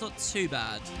 Okay, that's not too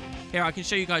bad. Here, I can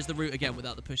show you guys the route again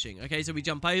without the pushing. Okay, so we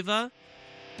jump over.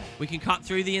 We can cut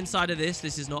through the inside of this.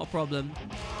 This is not a problem.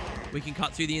 We can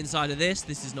cut through the inside of this.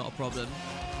 This is not a problem.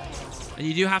 And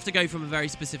you do have to go from a very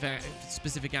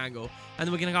specific angle. And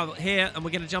then we're going to go here, and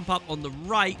we're going to jump up on the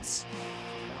right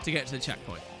to get to the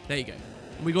checkpoint. There you go.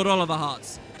 We got all of our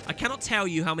hearts. I cannot tell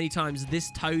you how many times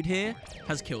this toad here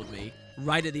has killed me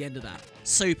right at the end of that.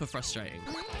 Super frustrating.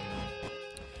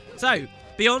 So,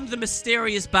 beyond the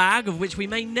mysterious bag, of which we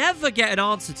may never get an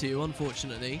answer to,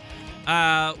 unfortunately,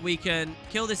 we can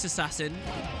kill this assassin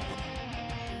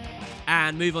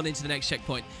and move on into the next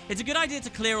checkpoint. It's a good idea to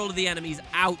clear all of the enemies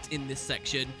out in this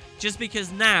section, just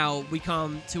because now we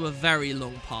come to a very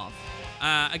long path.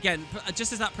 Again,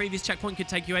 just as that previous checkpoint could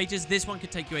take you ages, this one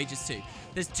could take you ages too.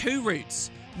 There's two routes.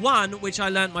 One, which I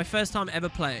learned my first time ever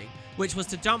playing, which was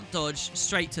to jump dodge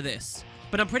straight to this.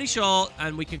 But I'm pretty sure,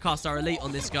 and we can cast our elite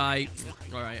on this guy.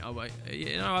 All right, I'll wait.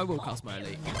 You know, I will cast my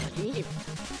elite.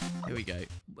 Here we go.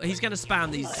 He's going to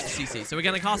spam these CCs. So we're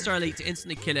going to cast our elite to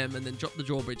instantly kill him and then drop the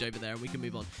drawbridge over there and we can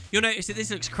move on. You'll notice that this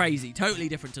looks crazy. Totally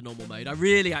different to normal mode. I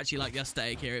really actually like the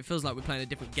aesthetic here. It feels like we're playing a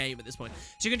different game at this point.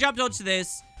 So you can jump dodge to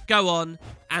this, go on,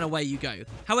 and away you go.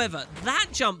 However, that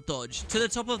jump dodge to the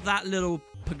top of that little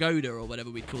pagoda or whatever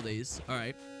we'd call these, all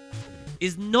right,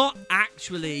 is not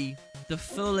actually the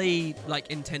fully,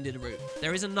 like, intended route.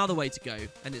 There is another way to go,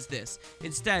 and it's this.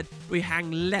 Instead, we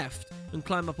hang left and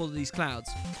climb up all of these clouds.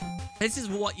 This is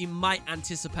what you might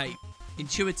anticipate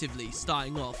intuitively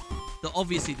starting off, that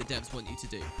obviously the devs want you to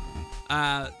do.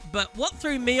 But what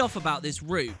threw me off about this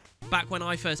route, back when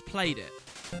I first played it,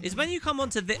 is when you come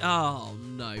onto the... Oh,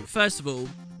 no. First of all,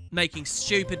 making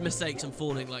stupid mistakes and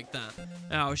falling like that.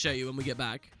 I'll show you when we get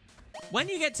back. When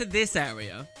you get to this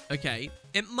area, okay,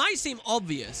 it might seem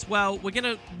obvious. Well, we're going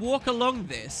to walk along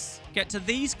this, get to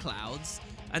these clouds,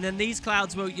 and then these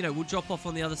clouds will, you know, will drop off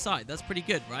on the other side. That's pretty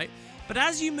good, right? But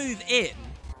as you move in,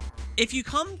 if you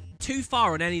come too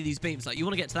far on any of these beams, like you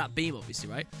want to get to that beam, obviously,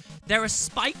 right? There are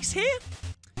spikes here.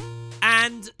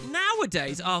 And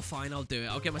nowadays, oh, fine, I'll do it.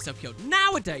 I'll get myself killed.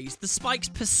 Nowadays, the spikes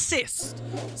persist.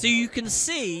 So you can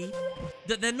see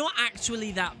that they're not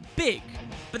actually that big.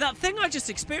 But that thing I just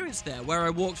experienced there, where I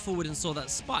walked forward and saw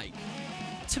that spike,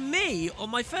 to me,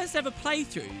 on my first ever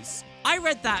playthroughs, I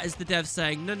read that as the devs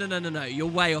saying, no, you're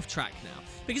way off track now.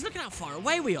 Because look at how far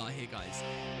away we are here, guys.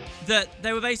 That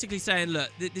they were basically saying, look,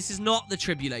 this is not the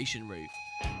Tribulation route.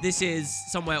 This is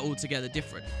somewhere altogether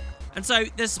different. And so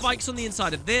there's spikes on the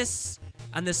inside of this,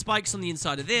 and there's spikes on the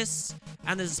inside of this,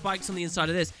 and there's spikes on the inside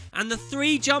of this. And the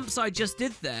 3 jumps I just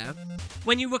did there,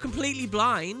 when you were completely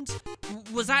blind,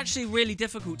 was actually really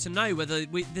difficult to know whether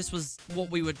this was what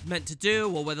we were meant to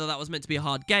do or whether that was meant to be a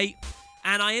hard gate.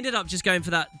 And I ended up just going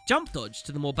for that jump dodge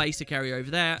to the more basic area over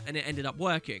there, and it ended up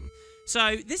working.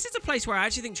 So this is a place where I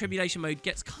actually think Tribulation mode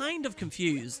gets kind of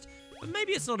confused, but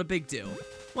maybe it's not a big deal.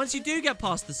 Once you do get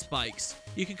past the spikes,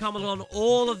 you can come along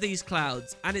all of these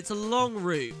clouds, and it's a long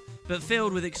route, but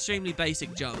filled with extremely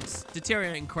basic jumps.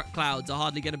 Deteriorating clouds are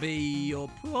hardly going to be your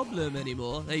problem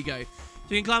anymore. There you go. So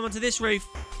you can climb onto this roof,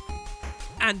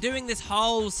 and doing this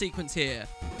whole sequence here,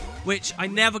 which I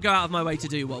never go out of my way to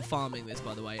do while farming this,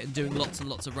 by the way, and doing lots and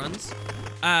lots of runs,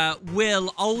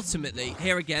 will ultimately,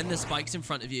 here again, the spikes in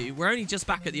front of you. We're only just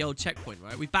back at the old checkpoint,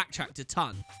 right? We backtracked a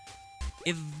ton.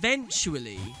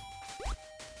 Eventually,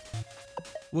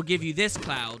 we'll give you this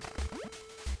cloud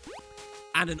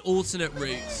and an alternate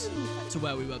route to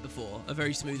where we were before. A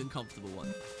very smooth and comfortable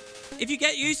one. If you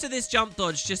get used to this jump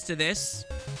dodge just to this,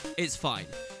 it's fine.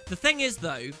 The thing is,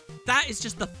 though, that is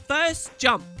just the first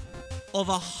jump of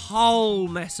a whole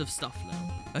mess of stuff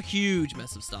now. A huge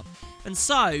mess of stuff. And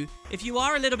so, if you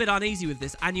are a little bit uneasy with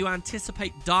this and you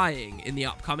anticipate dying in the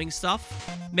upcoming stuff,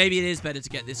 maybe it is better to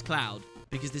get this cloud,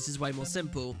 because this is way more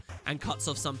simple and cuts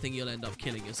off something you'll end up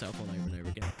killing yourself on over and over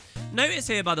again. Notice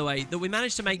here, by the way, that we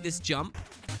managed to make this jump,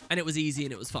 and it was easy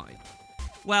and it was fine.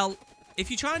 Well,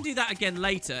 if you try and do that again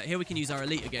later, here we can use our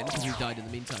elite again, because we've died in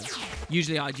the meantime.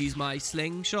 Usually I'd use my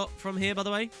slingshot from here, by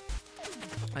the way.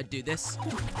 I'd do this,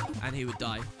 and he would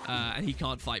die. And he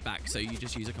can't fight back, so you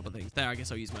just use a couple of things. There, I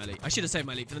guess I'll use my elite. I should have saved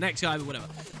my elite for the next guy, but whatever.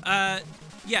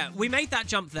 Yeah, we made that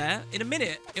jump there. In a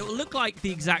minute, it will look like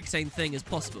the exact same thing as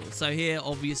possible. So here,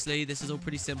 obviously, this is all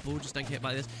pretty simple. Just don't get hit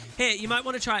by this. Here, you might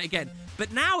want to try it again.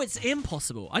 But now it's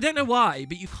impossible. I don't know why,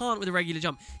 but you can't with a regular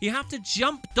jump. You have to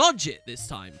jump dodge it this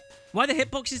time. Why the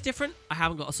hitbox is different? I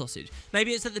haven't got a sausage.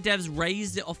 Maybe it's that the devs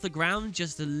raised it off the ground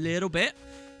just a little bit.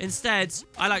 Instead,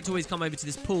 I like to always come over to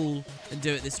this pool and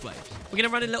do it this way. We're going to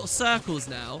run in little circles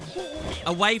now,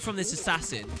 away from this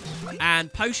assassin.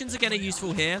 And potions are going to be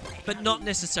useful here, but not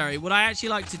necessary. What I actually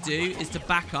like to do is to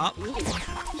back up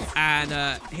and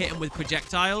hit him with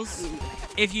projectiles.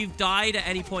 If you've died at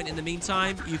any point in the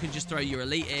meantime, you can just throw your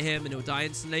elite at him and he'll die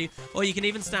instantly. Or you can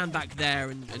even stand back there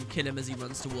and kill him as he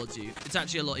runs towards you. It's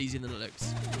actually a lot easier than it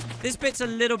looks. This bit's a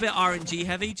little bit RNG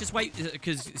heavy. Just wait,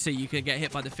 because, see, you can get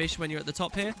hit by the fish when you're at the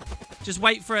top here. Just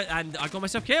wait for it, and I got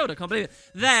myself killed. I can't believe it.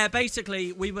 There,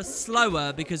 basically, we were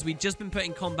slower because we'd just been put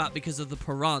in combat because of the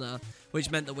piranha, which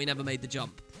meant that we never made the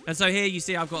jump. And so here you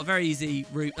see I've got a very easy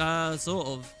route, sort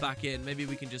of, back in. Maybe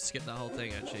we can just skip that whole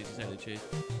thing, actually, to tell you the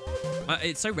truth.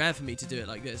 It's so rare for me to do it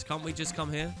like this. Can't we just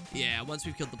come here? Yeah, once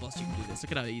we've killed the boss, you can do this.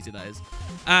 Look at how easy that is.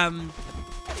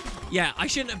 Yeah, I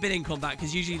shouldn't have been in combat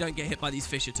because usually you don't get hit by these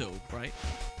fish at all, right?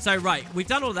 So, right, we've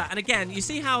done all of that. And again, you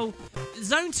see how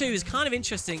Zone 2 is kind of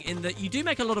interesting in that you do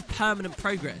make a lot of permanent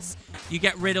progress. You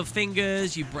get rid of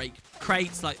fingers, you break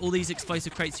crates, like all these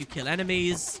explosive crates, you kill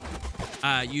enemies,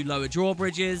 you lower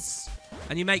drawbridges,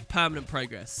 and you make permanent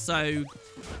progress. So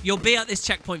you'll be at this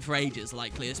checkpoint for ages,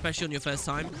 likely, especially on your first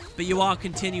time, but you are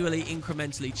continually,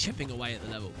 incrementally chipping away at the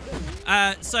level.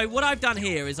 So what I've done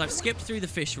here is I've skipped through the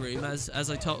fish room, as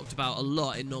I talked about a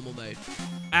lot in normal mode,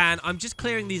 and I'm just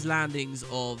clearing these landings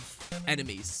of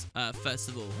enemies, first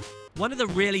of all. One of the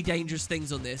really dangerous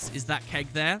things on this is that keg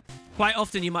there. Quite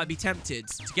often you might be tempted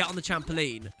to get on the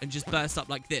trampoline and just burst up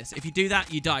like this. If you do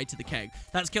that, you die to the keg.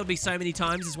 That's killed me so many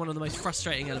times. It's one of the most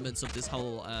frustrating elements of this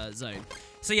whole zone.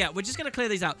 So yeah, we're just going to clear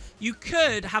these out. You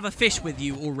could have a fish with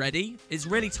you already. It's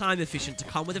really time efficient to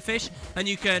come with a fish. And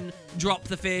you can drop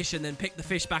the fish and then pick the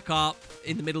fish back up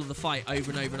in the middle of the fight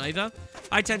over and over and over.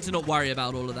 I tend to not worry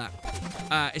about all of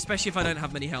that. Especially if I don't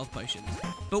have many health potions.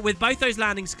 But with both those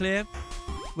landings clear,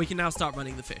 we can now start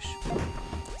running the fish.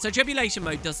 So Tribulation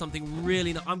mode does something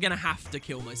really... I'm going to have to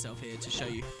kill myself here to show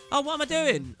you. Oh, what am I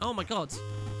doing? Oh my god.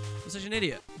 I'm such an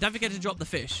idiot. Don't forget to drop the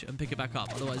fish and pick it back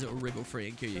up. Otherwise, it will wriggle free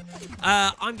and kill you.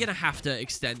 I'm going to have to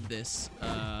extend this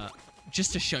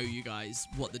just to show you guys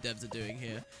what the devs are doing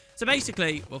here. So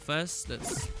basically... Well, first,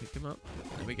 let's pick him up.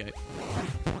 There we go.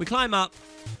 We climb up.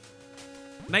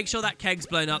 Make sure that keg's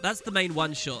blown up. That's the main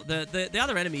one shot. The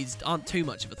other enemies aren't too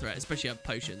much of a threat, especially if you have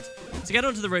potions. So get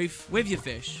onto the roof with your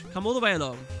fish. Come all the way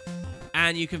along.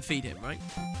 And you can feed him, right?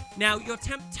 Now, your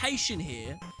temptation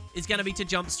here is going to be to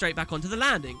jump straight back onto the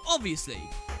landing. Obviously,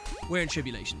 we're in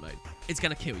Tribulation mode. It's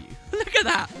going to kill you. Look at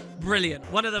that.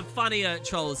 Brilliant. One of the funnier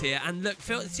trolls here. And look,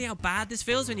 see how bad this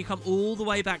feels when you come all the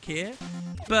way back here?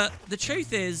 But the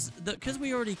truth is that because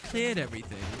we already cleared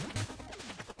everything...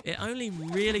 It only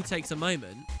really takes a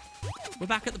moment. We're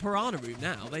back at the piranha room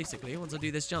now, basically, once I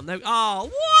do this jump. No, oh,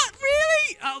 what?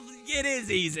 Really? Oh, it is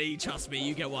easy. Trust me,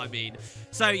 you get what I mean.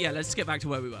 So, yeah, let's get back to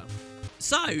where we were.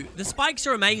 So, the spikes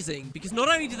are amazing because not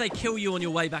only do they kill you on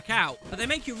your way back out, but they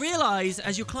make you realize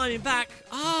as you're climbing back,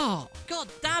 oh, god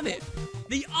damn it.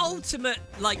 The ultimate,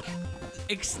 like,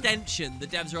 extension the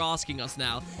devs are asking us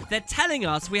now. They're telling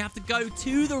us we have to go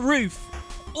to the roof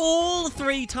all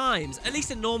 3 times. At least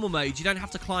in normal mode, you don't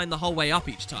have to climb the whole way up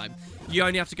each time. You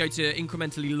only have to go to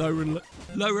incrementally lower and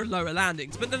lower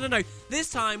landings. But no. This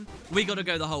time, we got to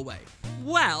go the whole way.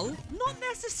 Well, not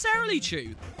necessarily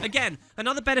true. Again,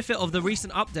 another benefit of the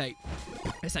recent update,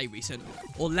 I say recent,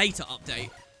 or later update,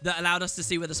 that allowed us to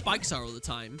see where the spikes are all the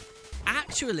time.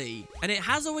 Actually, and it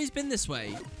has always been this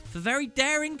way, for very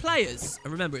daring players,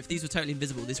 and remember, if these were totally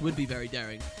invisible, this would be very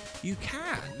daring, you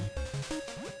can...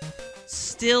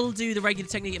 still do the regular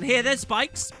technique. And here, there's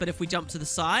spikes, but if we jump to the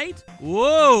side,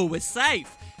 whoa, we're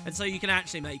safe. And so you can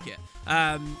actually make it.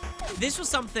 This was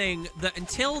something that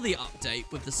until the update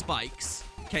with the spikes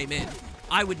came in,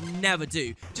 I would never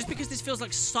do. Just because this feels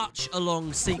like such a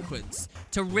long sequence.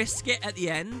 To risk it at the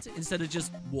end, instead of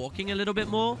just walking a little bit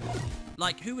more,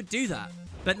 like, who would do that?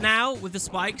 But now, with the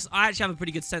spikes, I actually have a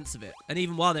pretty good sense of it. And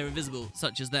even while they're invisible,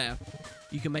 such as there,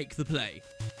 you can make the play.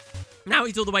 Now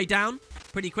he's all the way down.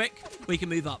 Pretty quick, we can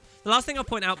move up. The last thing I'll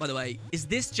point out, by the way, is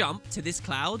this jump to this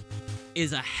cloud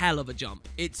is a hell of a jump.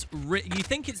 It's you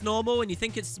think it's normal and you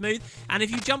think it's smooth, and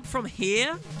if you jump from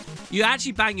here, you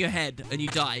actually bang your head and you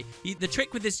die. The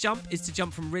trick with this jump is to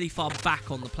jump from really far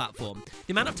back on the platform.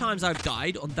 The amount of times I've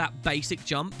died on that basic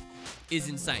jump is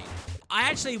insane. I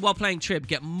actually, while playing Trib,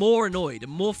 get more annoyed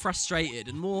and more frustrated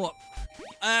and more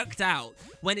irked out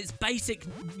when it's basic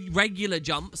regular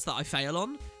jumps that I fail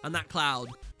on, and that cloud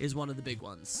is one of the big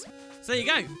ones. So there you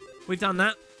go. We've done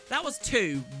that. That was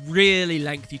 2 really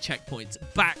lengthy checkpoints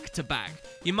back to back.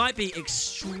 You might be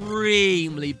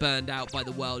extremely burned out by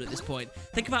the world at this point.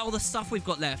 Think about all the stuff we've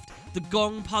got left. The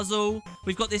gong puzzle.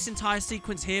 We've got this entire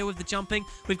sequence here with the jumping.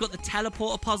 We've got the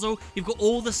teleporter puzzle. You've got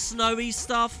all the snowy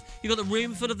stuff. You've got the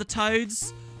room full of the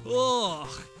toads. Ugh.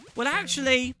 Well,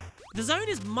 actually, the zone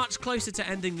is much closer to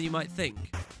ending than you might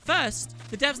think. First,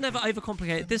 the devs never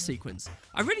overcomplicated this sequence.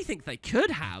 I really think they could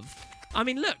have. I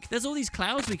mean, look, there's all these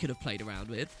clouds we could have played around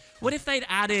with. What if they'd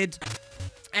added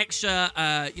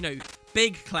extra, you know,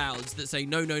 big clouds that say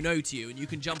no, no, no to you, and you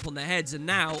can jump on their heads, and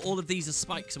now all of these are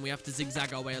spikes, and we have to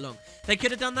zigzag our way along. They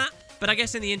could have done that, but I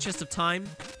guess in the interest of time,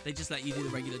 they just let you do the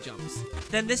regular jumps.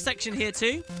 Then this section here,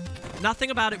 too.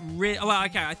 Nothing about it really... Oh, well,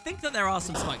 okay, I think that there are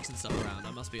some spikes and stuff around,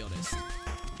 I must be honest.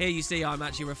 Here you see I'm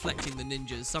actually reflecting the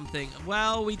ninjas. Something...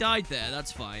 Well, we died there.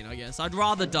 That's fine, I guess. I'd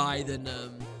rather die than...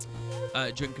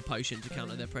 drink a potion to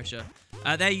counter their pressure.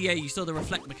 There, yeah, you saw the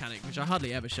reflect mechanic, which I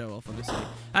hardly ever show off, honestly.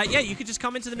 Yeah, you could just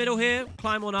come into the middle here,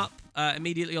 climb on up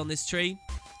immediately on this tree.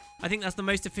 I think that's the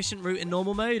most efficient route in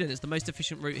normal mode, and it's the most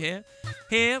efficient route here.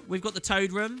 Here, we've got the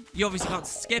toad room. You obviously can't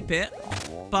skip it,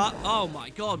 but, oh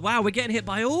my god, wow, we're getting hit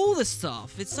by all the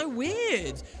stuff. It's so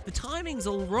weird. The timing's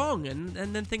all wrong, and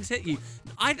then things hit you.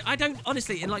 I don't,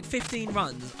 honestly, in like 15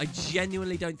 runs, I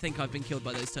genuinely don't think I've been killed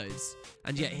by those toads.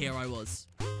 And yet, here I was.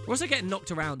 We're also getting knocked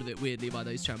around a bit weirdly by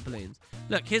those trampolines.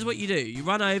 Look, here's what you do. You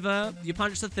run over, you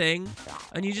punch the thing,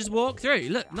 and you just walk through.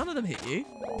 Look, none of them hit you.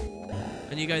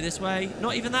 And you go this way.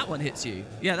 Not even that one hits you.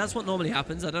 Yeah, that's what normally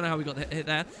happens. I don't know how we got hit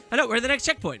there. And look, we're at the next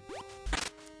checkpoint.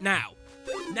 Now.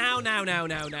 Now.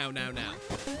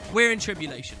 We're in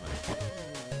Tribulation mode.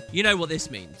 You know what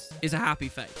this means. Is a happy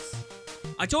face.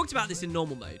 I talked about this in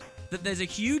normal mode. That there's a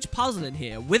huge puzzle in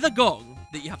here with a gong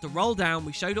that you have to roll down.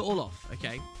 We showed it all off,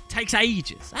 okay? Takes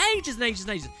ages. Ages and ages and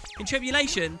ages. In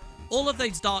Tribulation, all of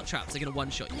those dart traps are going to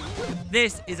one-shot you.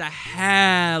 This is a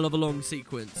hell of a long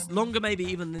sequence. Longer maybe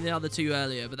even than the other 2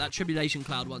 earlier, but that Tribulation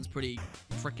Cloud one's pretty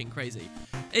freaking crazy.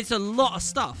 It's a lot of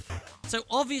stuff. So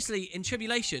obviously, in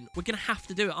Tribulation, we're going to have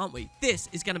to do it, aren't we? This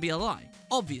is going to be a lie.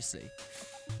 Obviously.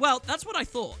 Well, that's what I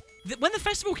thought. When the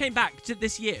festival came back to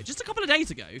this year, just a couple of days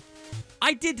ago,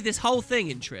 I did this whole thing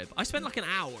in Trib. I spent like an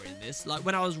hour in this, like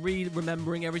when I was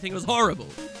remembering everything. It was horrible.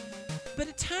 But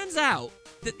it turns out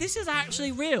that this is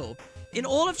actually real. In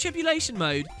all of Tribulation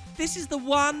mode, this is the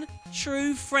one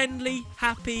true, friendly,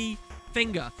 happy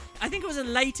finger. I think it was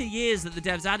in later years that the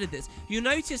devs added this. You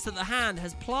notice that the hand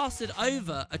has plastered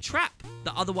over a trap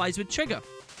that otherwise would trigger.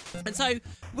 And so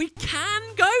we can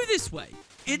go this way.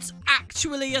 It's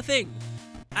actually a thing.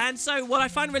 And so what I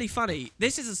find really funny,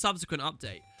 this is a subsequent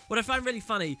update. What I find really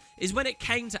funny is when it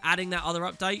came to adding that other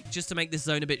update, just to make this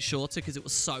zone a bit shorter because it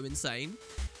was so insane,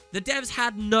 the devs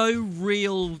had no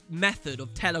real method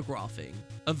of telegraphing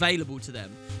available to them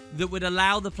that would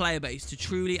allow the player base to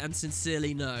truly and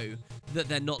sincerely know that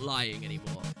they're not lying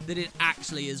anymore, that it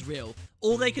actually is real.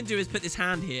 All they can do is put this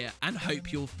hand here and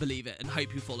hope you'll believe it and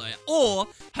hope you follow it. Or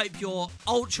hope you're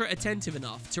ultra attentive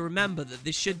enough to remember that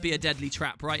this should be a deadly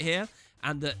trap right here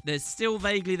and that there's still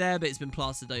vaguely there, but it's been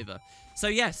plastered over. So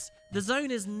yes, the zone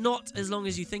is not as long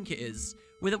as you think it is.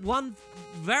 With one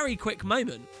very quick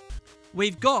moment,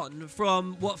 we've gone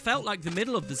from what felt like the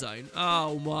middle of the zone.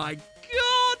 Oh my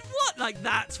god, what? Like,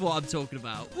 that's what I'm talking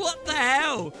about. What the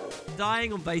hell?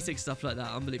 Dying on basic stuff like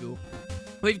that, unbelievable.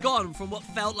 We've gone from what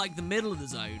felt like the middle of the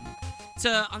zone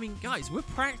to, I mean, guys, we're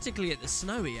practically at the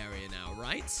snowy area now,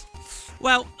 right?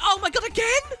 Well, oh my god,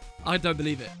 again? I don't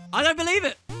believe it. I don't believe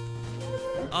it.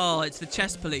 Oh, it's the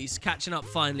chess police catching up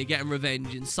finally, getting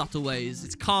revenge in subtle ways.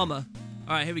 It's karma.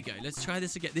 All right, here we go. Let's try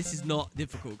this again. This is not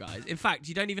difficult, guys. In fact,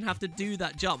 you don't even have to do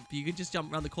that jump. You can just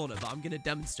jump around the corner, but I'm going to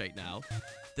demonstrate now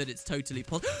that it's totally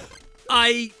possible.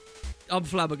 I'm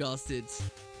flabbergasted.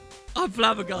 I'm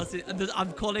flabbergasted.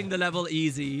 I'm calling the level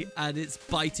easy, and it's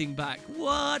biting back.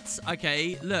 What?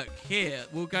 Okay, look, here.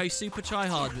 We'll go super try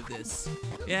hard with this.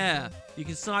 Yeah, you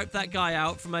can snipe that guy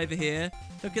out from over here.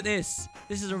 Look at this.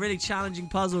 This is a really challenging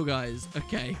puzzle, guys.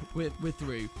 Okay, we're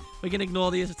through. We can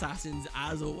ignore the assassins,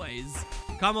 as always.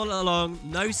 Come on along.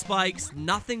 No spikes.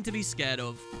 Nothing to be scared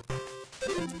of.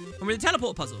 And we're in the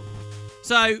teleport puzzle.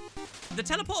 So, the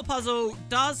teleport puzzle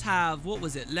does have, what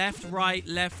was it? Left, right,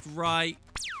 left, right.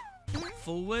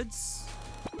 forwards,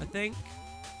 I think.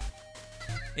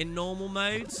 In normal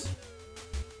mode.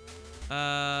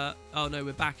 Oh no,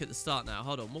 we're back at the start now.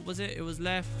 Hold on, what was it? It was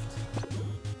left,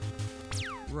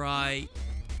 right.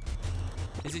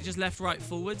 Is it just left, right,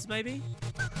 forwards, maybe?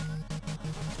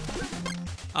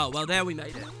 Oh, well, there we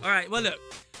made it. All right, well, look.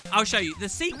 I'll show you. The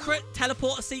secret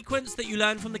teleporter sequence that you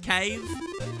learn from the cave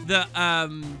that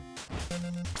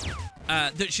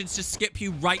that should just skip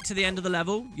you right to the end of the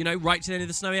level, you know, right to the end of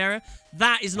the snowy area.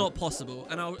 That is not possible.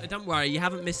 And don't worry, you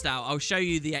haven't missed out. I'll show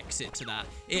you the exit to that.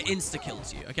 It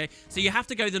insta-kills you, okay? So you have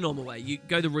to go the normal way. You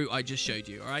go the route I just showed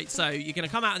you, all right? So you're going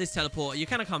to come out of this teleporter. You're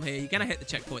going to come here. You're going to hit the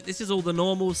checkpoint. This is all the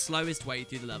normal, slowest way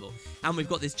through the level. And we've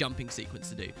got this jumping sequence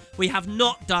to do. We have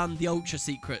not done the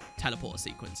ultra-secret teleporter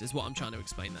sequence, is what I'm trying to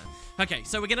explain there. Okay,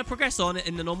 so we're going to progress on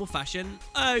in the normal fashion.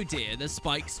 Oh, dear. There's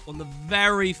spikes on the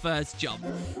very first jump.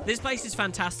 This place is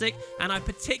fantastic, and I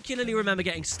particularly remember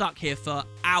getting stuck here for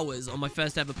hours on my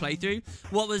first ever playthrough.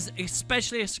 What was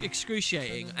especially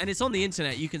excruciating, and it's on the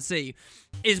internet, you can see,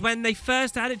 is when they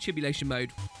first added Tribulation mode.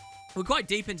 We're quite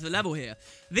deep into the level here.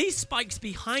 These spikes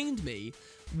behind me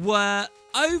were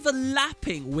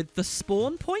overlapping with the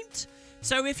spawn point.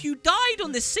 So if you died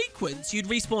on this sequence, you'd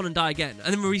respawn and die again,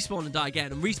 and then respawn and die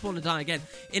again, and respawn and die again,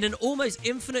 in an almost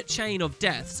infinite chain of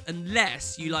deaths,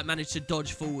 unless you, like, managed to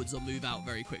dodge forwards or move out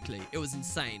very quickly. It was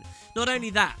insane. Not only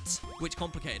that, which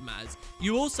complicated matters,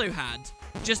 you also had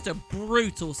just a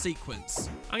brutal sequence.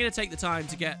 I'm going to take the time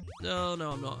to get... Oh,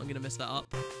 no, I'm not. I'm going to mess that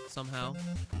up somehow.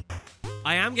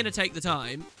 I am going to take the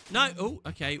time... No! Oh,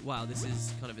 okay. Wow, this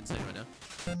is kind of insane right now.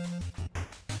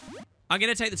 I'm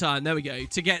going to take the time, there we go,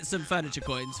 to get some furniture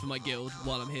coins for my guild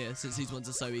while I'm here, since these ones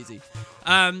are so easy.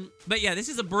 But yeah, this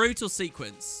is a brutal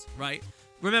sequence, right?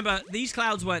 Remember, these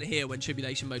clouds weren't here when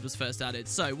Tribulation mode was first added.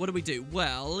 So, what do we do?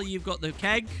 Well, you've got the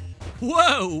keg.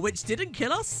 Whoa, which didn't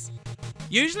kill us?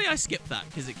 Usually I skip that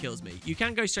because it kills me. You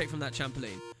can go straight from that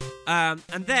trampoline.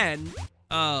 And then...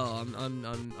 Oh,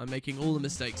 I'm making all the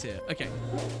mistakes here. Okay,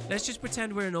 let's just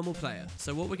pretend we're a normal player.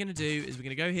 So what we're going to do is we're going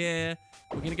to go here,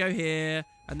 we're going to go here,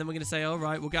 and then we're going to say, all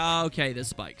right, we'll go, oh, okay, there's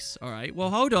spikes. All right, well,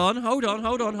 hold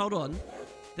on.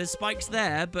 There's spikes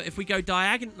there, but if we go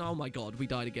diagonal... Oh, my God, we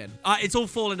died again. It's all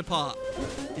falling apart.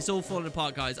 It's all falling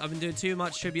apart, guys. I've been doing too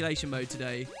much Tribulation mode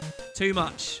today. Too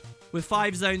much. We're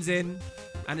 5 zones in,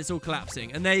 and it's all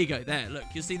collapsing. And there you go. There, look,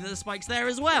 you'll see that the spike's there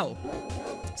as well.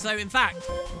 So, in fact,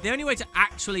 the only way to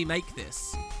actually make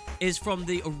this is from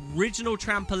the original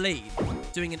trampoline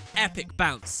doing an epic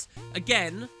bounce.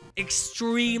 Again,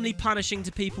 extremely punishing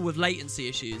to people with latency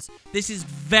issues. This is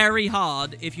very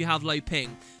hard if you have low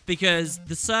ping, because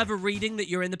the server reading that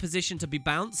you're in the position to be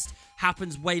bounced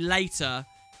happens way later,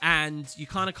 and you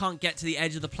kind of can't get to the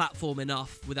edge of the platform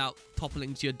enough without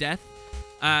toppling to your death.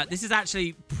 This is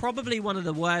actually probably one of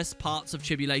the worst parts of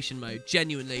Tribulation mode,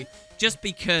 genuinely, just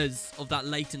because of that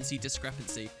latency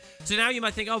discrepancy. So now you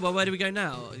might think, oh, well, where do we go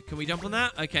now? Can we jump on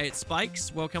that? Okay, it's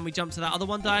spikes. Well, can we jump to that other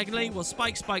one diagonally? Well,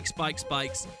 spikes, spikes, spikes,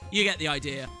 spikes. You get the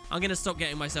idea. I'm going to stop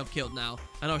getting myself killed now,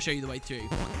 and I'll show you the way through.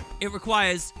 It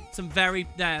requires some very...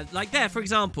 Like there, for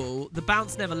example, the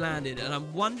bounce never landed, and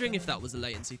I'm wondering if that was a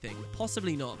latency thing.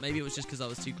 Possibly not. Maybe it was just because I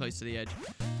was too close to the edge.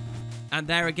 And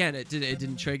there again, it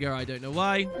didn't trigger. I don't know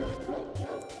why.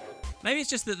 Maybe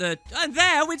it's just that and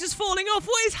there, we're just falling off.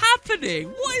 What is happening?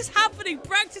 What is happening?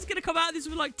 Brax is going to come out of this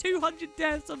with like 200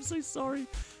 deaths. I'm so sorry.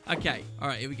 Okay. All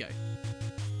right, here we go.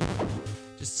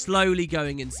 Just slowly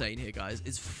going insane here, guys.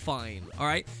 It's fine. All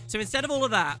right. So instead of all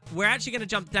of that, we're actually going to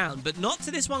jump down, but not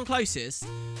to this one closest.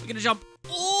 We're going to jump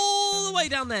all the way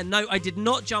down there. No, I did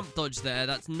not jump dodge there.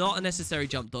 That's not a necessary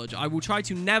jump dodge. I will try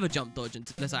to never jump dodge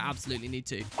unless I absolutely need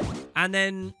to. And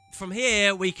then from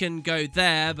here, we can go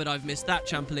there, but I've missed that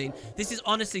trampoline. This is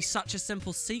honestly such a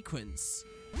simple sequence.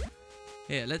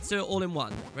 Here, let's do it all in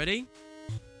one. Ready?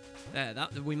 There,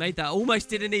 we made that. Almost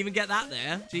didn't even get that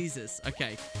there. Jesus.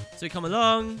 Okay, so we come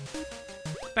along.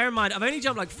 Bear in mind, I've only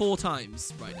jumped like 4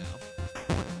 times right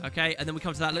now. Okay, and then we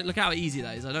come to that. Look how easy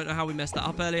that is. I don't know how we messed that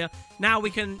up earlier. Now we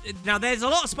can... Now, there's a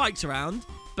lot of spikes around,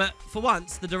 but for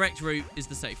once, the direct route is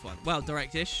the safe one. Well,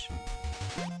 direct-ish.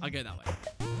 I go that way.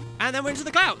 And then we're into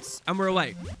the clouds, and we're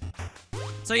away.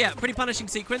 So yeah, pretty punishing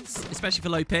sequence, especially for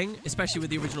low ping, especially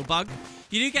with the original bug.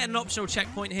 You do get an optional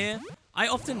checkpoint here. I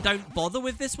often don't bother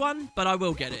with this one, but I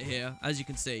will get it here, as you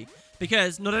can see.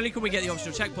 Because not only can we get the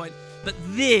optional checkpoint, but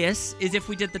this is if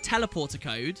we did the teleporter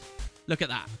code. Look at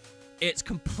that. It's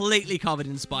completely covered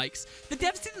in spikes. The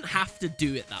devs didn't have to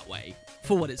do it that way,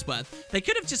 for what it's worth. They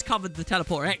could have just covered the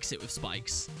teleporter exit with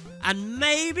spikes. And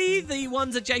maybe the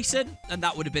ones adjacent, and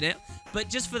that would have been it. But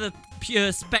just for the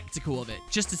pure spectacle of it,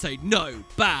 just to say, no,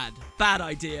 bad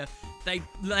idea. they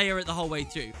layer it the whole way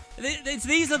through. It's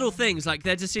these little things, like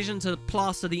their decision to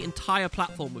plaster the entire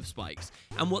platform with spikes,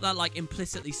 and what that, like,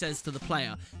 implicitly says to the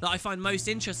player, that I find most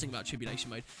interesting about Tribulation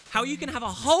Mode. How you can have a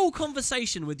whole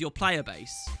conversation with your player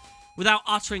base without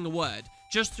uttering a word,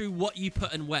 just through what you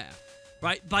put and where,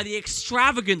 right? By the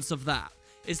extravagance of that,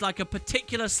 is like a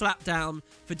particular slapdown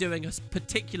for doing a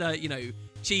particular, you know,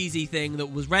 cheesy thing that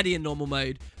was ready in normal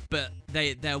mode, but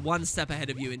they're one step ahead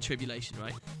of you in Tribulation,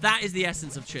 right? That is the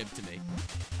essence of Trib to me.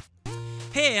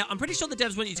 Here, I'm pretty sure the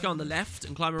devs want you to go on the left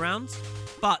and climb around,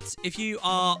 but if you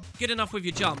are good enough with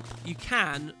your jump, you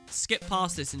can skip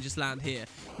past this and just land here.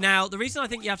 Now, the reason I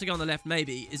think you have to go on the left,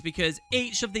 maybe, is because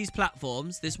each of these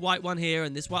platforms, this white one here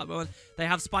and this white one, they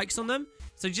have spikes on them.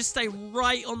 So just stay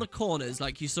right on the corners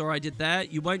like you saw I did there.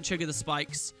 You won't trigger the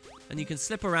spikes, and you can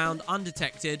slip around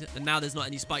undetected, and now there's not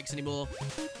any spikes anymore,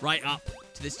 right up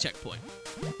to this checkpoint.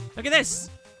 Look at this.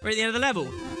 We're at the end of the level.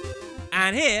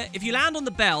 And here, if you land on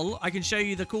the bell, I can show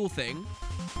you the cool thing.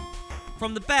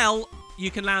 From the bell,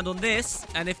 you can land on this,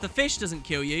 and if the fish doesn't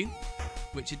kill you,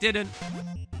 which it didn't,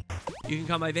 you can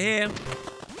come over here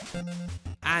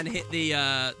and hit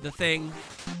the thing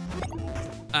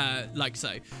like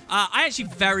so. I actually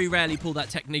very rarely pull that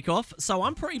technique off, so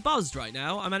I'm pretty buzzed right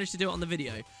now. I managed to do it on the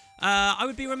video. I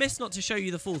would be remiss not to show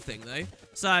you the full thing, though.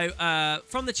 So,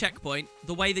 from the checkpoint,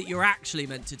 the way that you're actually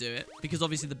meant to do it, because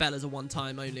obviously the bell is a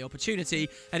one-time only opportunity,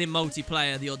 and in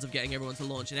multiplayer, the odds of getting everyone to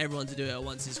launch and everyone to do it at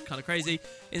once is kind of crazy.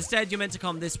 Instead, you're meant to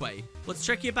come this way. What's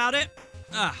tricky about it?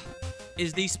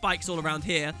 Is these spikes all around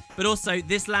here, but also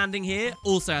this landing here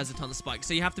also has a ton of spikes.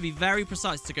 So you have to be very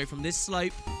precise to go from this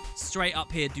slope straight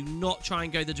up here. Do not try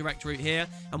and go the direct route here.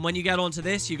 And when you get onto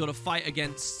this, you've got to fight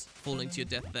against falling to your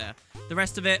death there. The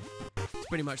rest of it, it's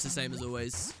pretty much the same as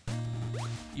always.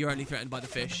 You're only threatened by the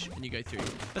fish, and you go through.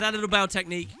 But that little bell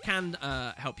technique can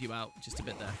help you out just a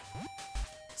bit there.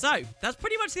 So, that's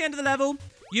pretty much the end of the level.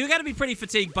 You're going to be pretty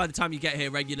fatigued by the time you get here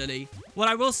regularly. What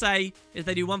I will say is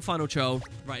they do one final troll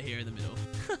right here in the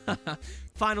middle.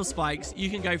 Final spikes. You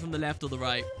can go from the left or the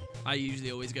right. I usually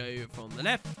always go from the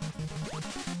left.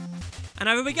 And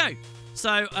over we go. So,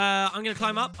 I'm going to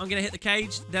climb up. I'm going to hit the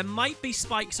cage. There might be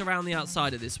spikes around the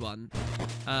outside of this one.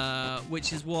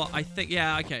 Which is what I think...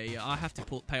 Yeah, okay. I have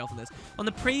to pay off on this. On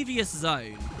the previous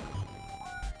zone,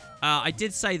 I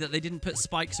did say that they didn't put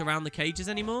spikes around the cages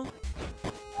anymore.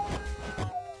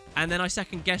 And then I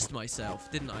second-guessed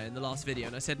myself, didn't I, in the last video?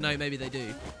 And I said, no, maybe they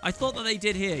do. I thought that they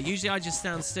did here. Usually I just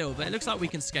stand still, but it looks like we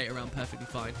can skate around perfectly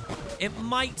fine. It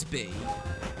might be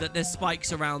that there's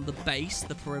spikes around the base,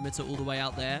 the perimeter all the way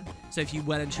out there. So if you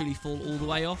well and truly fall all the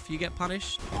way off, you get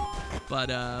punished. But,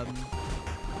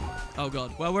 oh,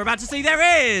 God. Well, we're about to see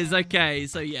there is. Okay,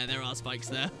 so, yeah, there are spikes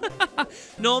there.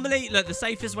 Normally, look, the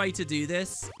safest way to do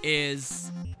this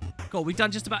is... God, we've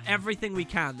done just about everything we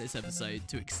can this episode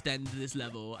to extend this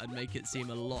level and make it seem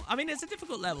a lot... I mean, it's a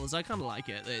difficult level, so I kind of like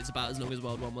it. It's about as long as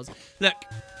World 1 was. Look,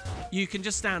 you can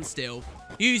just stand still,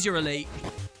 use your elite,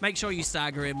 make sure you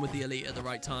stagger him with the elite at the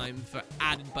right time for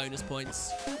added bonus points,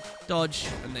 dodge,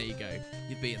 and there you go.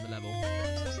 You've beaten the level.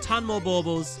 Ton more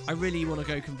baubles. I really want to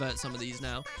go convert some of these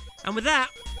now. And with that,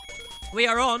 we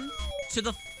are on to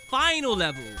the final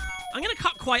level. I'm going to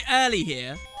cut quite early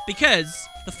here because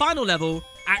the final level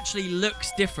actually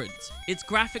looks different. It's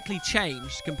graphically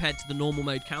changed compared to the normal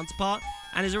mode counterpart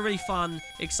and is a really fun,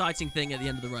 exciting thing at the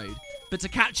end of the road. But to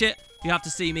catch it, you have to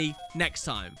see me next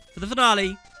time for the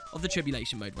finale of the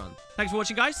Tribulation mode run. Thanks for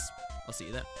watching, guys. I'll see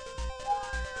you there.